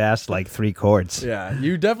 Can't get past like 3 chords. Yeah,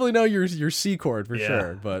 you definitely know your C chord for Yeah.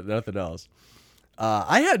 sure, but nothing else.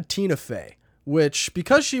 I had Tina Fey, which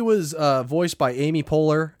because she was voiced by Amy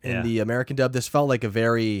Poehler in Yeah. the American dub, this felt like a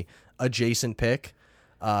very adjacent pick.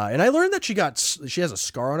 And I learned that she has a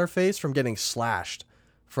scar on her face from getting slashed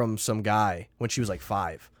from some guy when she was like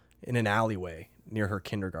 5 in an alleyway near her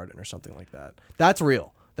kindergarten or something like that. That's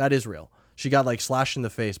real. That is real. She got like slashed in the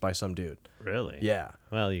face by some dude. Really? Yeah.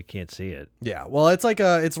 Well, you can't see it. Yeah. Well, it's like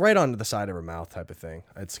it's right on the side of her mouth type of thing.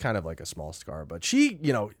 It's kind of like a small scar, but she,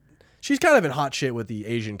 she's kind of in hot shit with the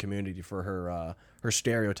Asian community for her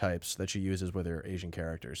stereotypes that she uses with her Asian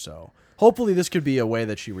characters. So hopefully this could be a way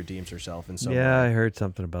that she redeems herself in some way. I heard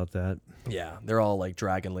something about that. Yeah, they're all like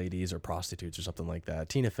dragon ladies or prostitutes or something like that.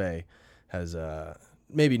 Tina Fey has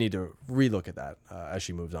maybe need to relook at that as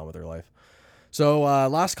she moves on with her life. So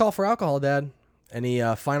last call for alcohol, Dad. Any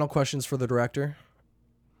final questions for the director?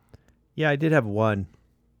 Yeah, I did have one.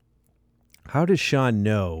 How does Sean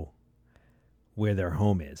know where their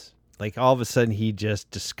home is? Like all of a sudden he just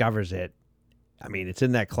discovers it. I mean, it's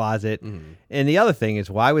in that closet. Mm-hmm. And the other thing is,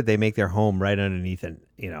 why would they make their home right underneath a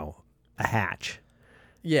hatch?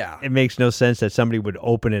 Yeah. It makes no sense that somebody would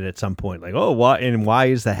open it at some point. Like, oh, why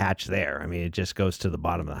is the hatch there? I mean, it just goes to the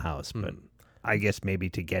bottom of the house. But I guess maybe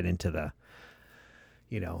to get into the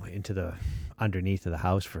underneath of the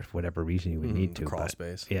house for whatever reason you would need to. Crawl but,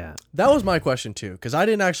 space. Yeah. That was my question too, because I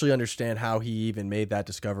didn't actually understand how he even made that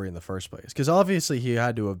discovery in the first place. Because obviously he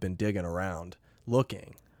had to have been digging around,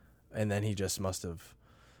 looking, and then he just must have.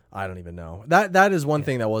 I don't even know. That is one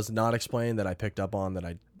thing that was not explained that I picked up on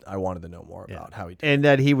that I wanted to know more about how he did. And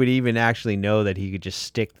that he would even actually know that he could just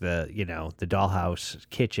stick the dollhouse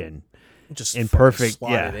kitchen Just in fucking perfect.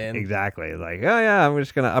 slot Yeah, it in. exactly. Like, oh yeah, I'm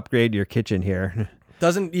just gonna upgrade your kitchen here.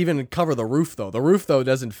 Doesn't even cover the roof though. The roof though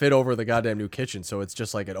doesn't fit over the goddamn new kitchen, so it's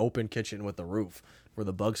just like an open kitchen with the roof where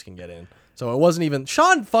the bugs can get in. So it wasn't even.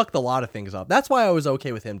 Sean fucked a lot of things up. That's why I was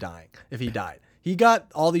okay with him dying if he died. He got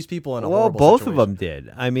all these people in a horrible both situation. of them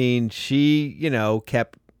did. I mean, she,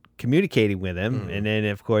 kept communicating with him, and then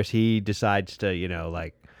of course he decides to,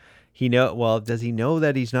 does he know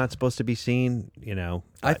that he's not supposed to be seen?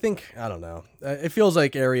 I think I don't know. It feels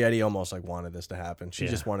like Arrietty almost like wanted this to happen. She Yeah.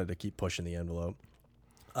 just wanted to keep pushing the envelope.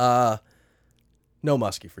 No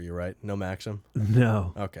Muskie for you, right? No Maxim.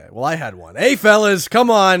 No. Okay. Well, I had one. Hey, fellas, come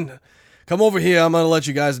on, come over here. I'm gonna let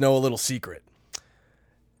you guys know a little secret.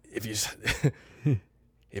 If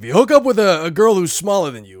you hook up with a girl who's smaller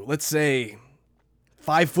than you, let's say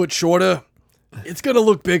 5 foot shorter, it's gonna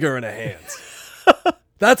look bigger in her hands.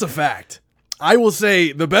 That's a fact. I will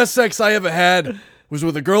say the best sex I ever had was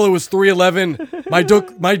with a girl who was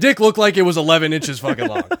 3'11". My dick looked like it was 11 inches fucking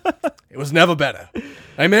long. It was never better.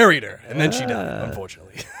 I married her, and then she died,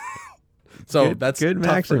 unfortunately. So that's good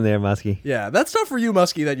tough maxim for- there, Muskie. Yeah, that's tough for you,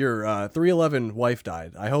 Muskie, that your 3'11" wife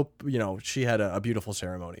died. I hope, she had a beautiful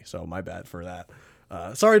ceremony, so my bad for that.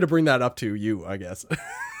 Sorry to bring that up to you, I guess.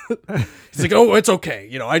 He's like, oh, it's okay.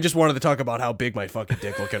 I just wanted to talk about how big my fucking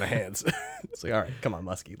dick look in her hands. It's like, all right, come on,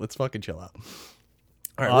 Muskie, let's fucking chill out.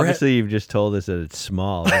 All right, Obviously, you've just told us that it's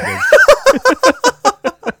small.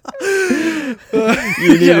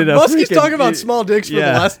 Muskie's talking about small dicks for the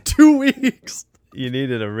last 2 weeks. You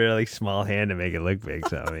needed a really small hand to make it look big,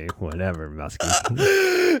 so I mean, whatever,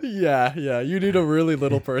 Muskie. Yeah, you need a really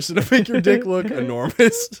little person to make your dick look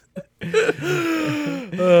enormous. We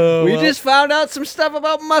just found out some stuff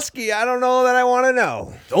about Muskie. I don't know that I want to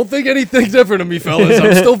know. Don't think anything different of me, fellas.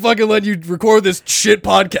 I'm still fucking letting you record this shit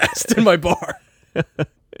podcast in my bar.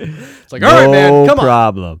 It's like, all right, man, come on.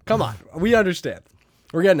 problem. Come on. We understand.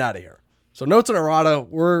 We're getting out of here. So Notes and Errata,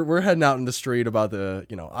 we're heading out in the street about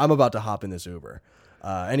I'm about to hop in this Uber.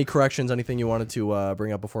 Any corrections, anything you wanted to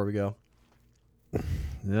bring up before we go?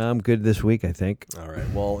 No, I'm good this week, I think. All right.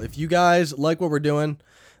 Well, if you guys like what we're doing,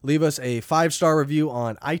 leave us a 5-star review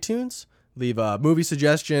on iTunes. Leave a movie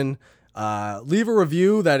suggestion. Leave a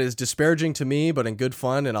review that is disparaging to me, but in good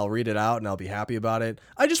fun, and I'll read it out, and I'll be happy about it.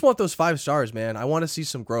 I just want those 5 stars, man. I want to see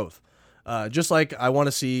some growth. Just like I want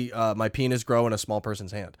to see my penis grow in a small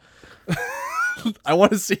person's hand. I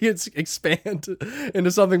want to see it expand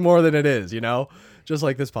into something more than it is, just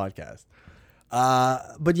like this podcast.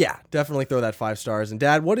 But yeah, definitely throw that 5 stars. And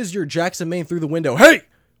Dad, what is your Jackson Maine through the window? Hey,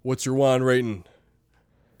 what's your wine rating?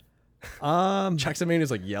 Jackson Maine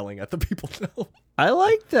is like yelling at the people now. I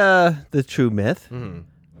liked the True Myth.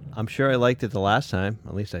 I'm sure I liked it the last time.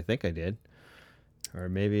 At least I think I did. Or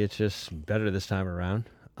maybe it's just better this time around.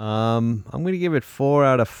 I'm going to give it 4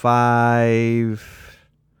 out of 5.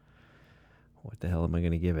 What the hell am I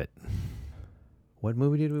going to give it? What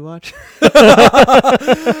movie did we watch?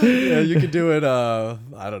 Yeah, you could do it.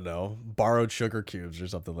 I don't know, borrowed sugar cubes or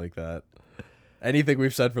something like that. Anything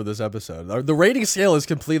we've said for this episode. The rating scale is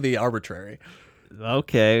completely arbitrary.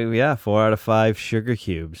 Okay, yeah, 4 out of 5 sugar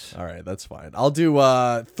cubes. All right, that's fine. I'll do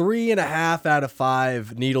 3.5 out of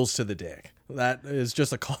 5 needles to the dick. That is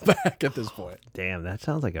just a callback at this point. Damn, that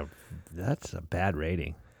sounds like that's a bad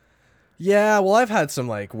rating. Yeah, well, I've had some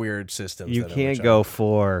like weird systems. You can't go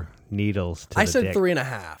 4 needles to I the said dick.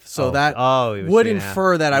 3.5, so Oh. that Oh, it was would 3.5.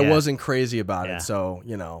 infer that I Yeah. wasn't crazy about Yeah. it. So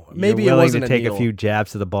maybe You're it willing wasn't to take needle. a few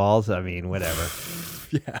jabs to the balls. I mean, whatever.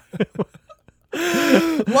 Yeah.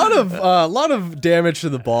 A lot of damage to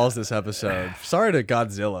the balls this episode. Sorry to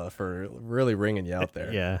Godzilla for really ringing you out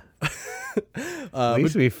there. Yeah. At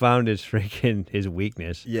least we found his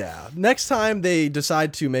weakness. Yeah. Next time they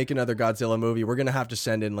decide to make another Godzilla movie, we're gonna have to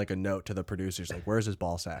send in like a note to the producers, like, "Where's his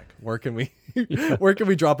ball sack? Where can we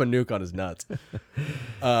drop a nuke on his nuts?"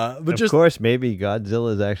 But Of course, maybe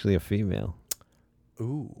Godzilla is actually a female.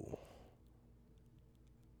 Ooh.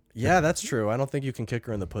 Yeah, that's true. I don't think you can kick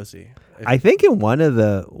her in the pussy. I think in one of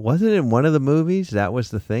the movies that was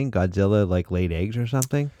the thing. Godzilla like laid eggs or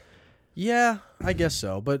something. Yeah, I guess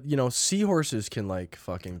so. But, seahorses can, like,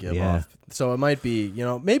 fucking give Yeah. off. So it might be,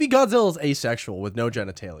 maybe Godzilla's asexual with no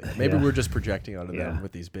genitalia. Maybe Yeah. we're just projecting onto Yeah. them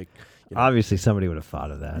with these big, Obviously, somebody would have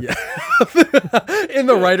thought of that. Yeah. in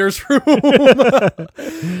the writer's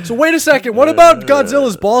room. So wait a second. What about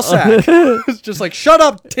Godzilla's ball sack? It's just like, shut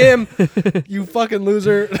up, Tim. You fucking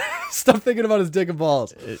loser. Stop thinking about his dick and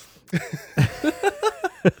balls.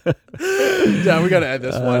 Yeah, we got to end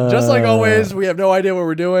this one. Just like always, we have no idea what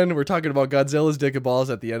we're doing. We're talking about Godzilla's dick and balls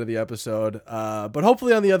at the end of the episode. But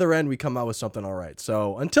hopefully on the other end, we come out with something all right.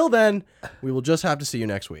 So until then, we will just have to see you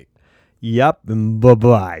next week. Yep.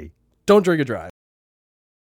 Bye-bye. Don't drink and drive.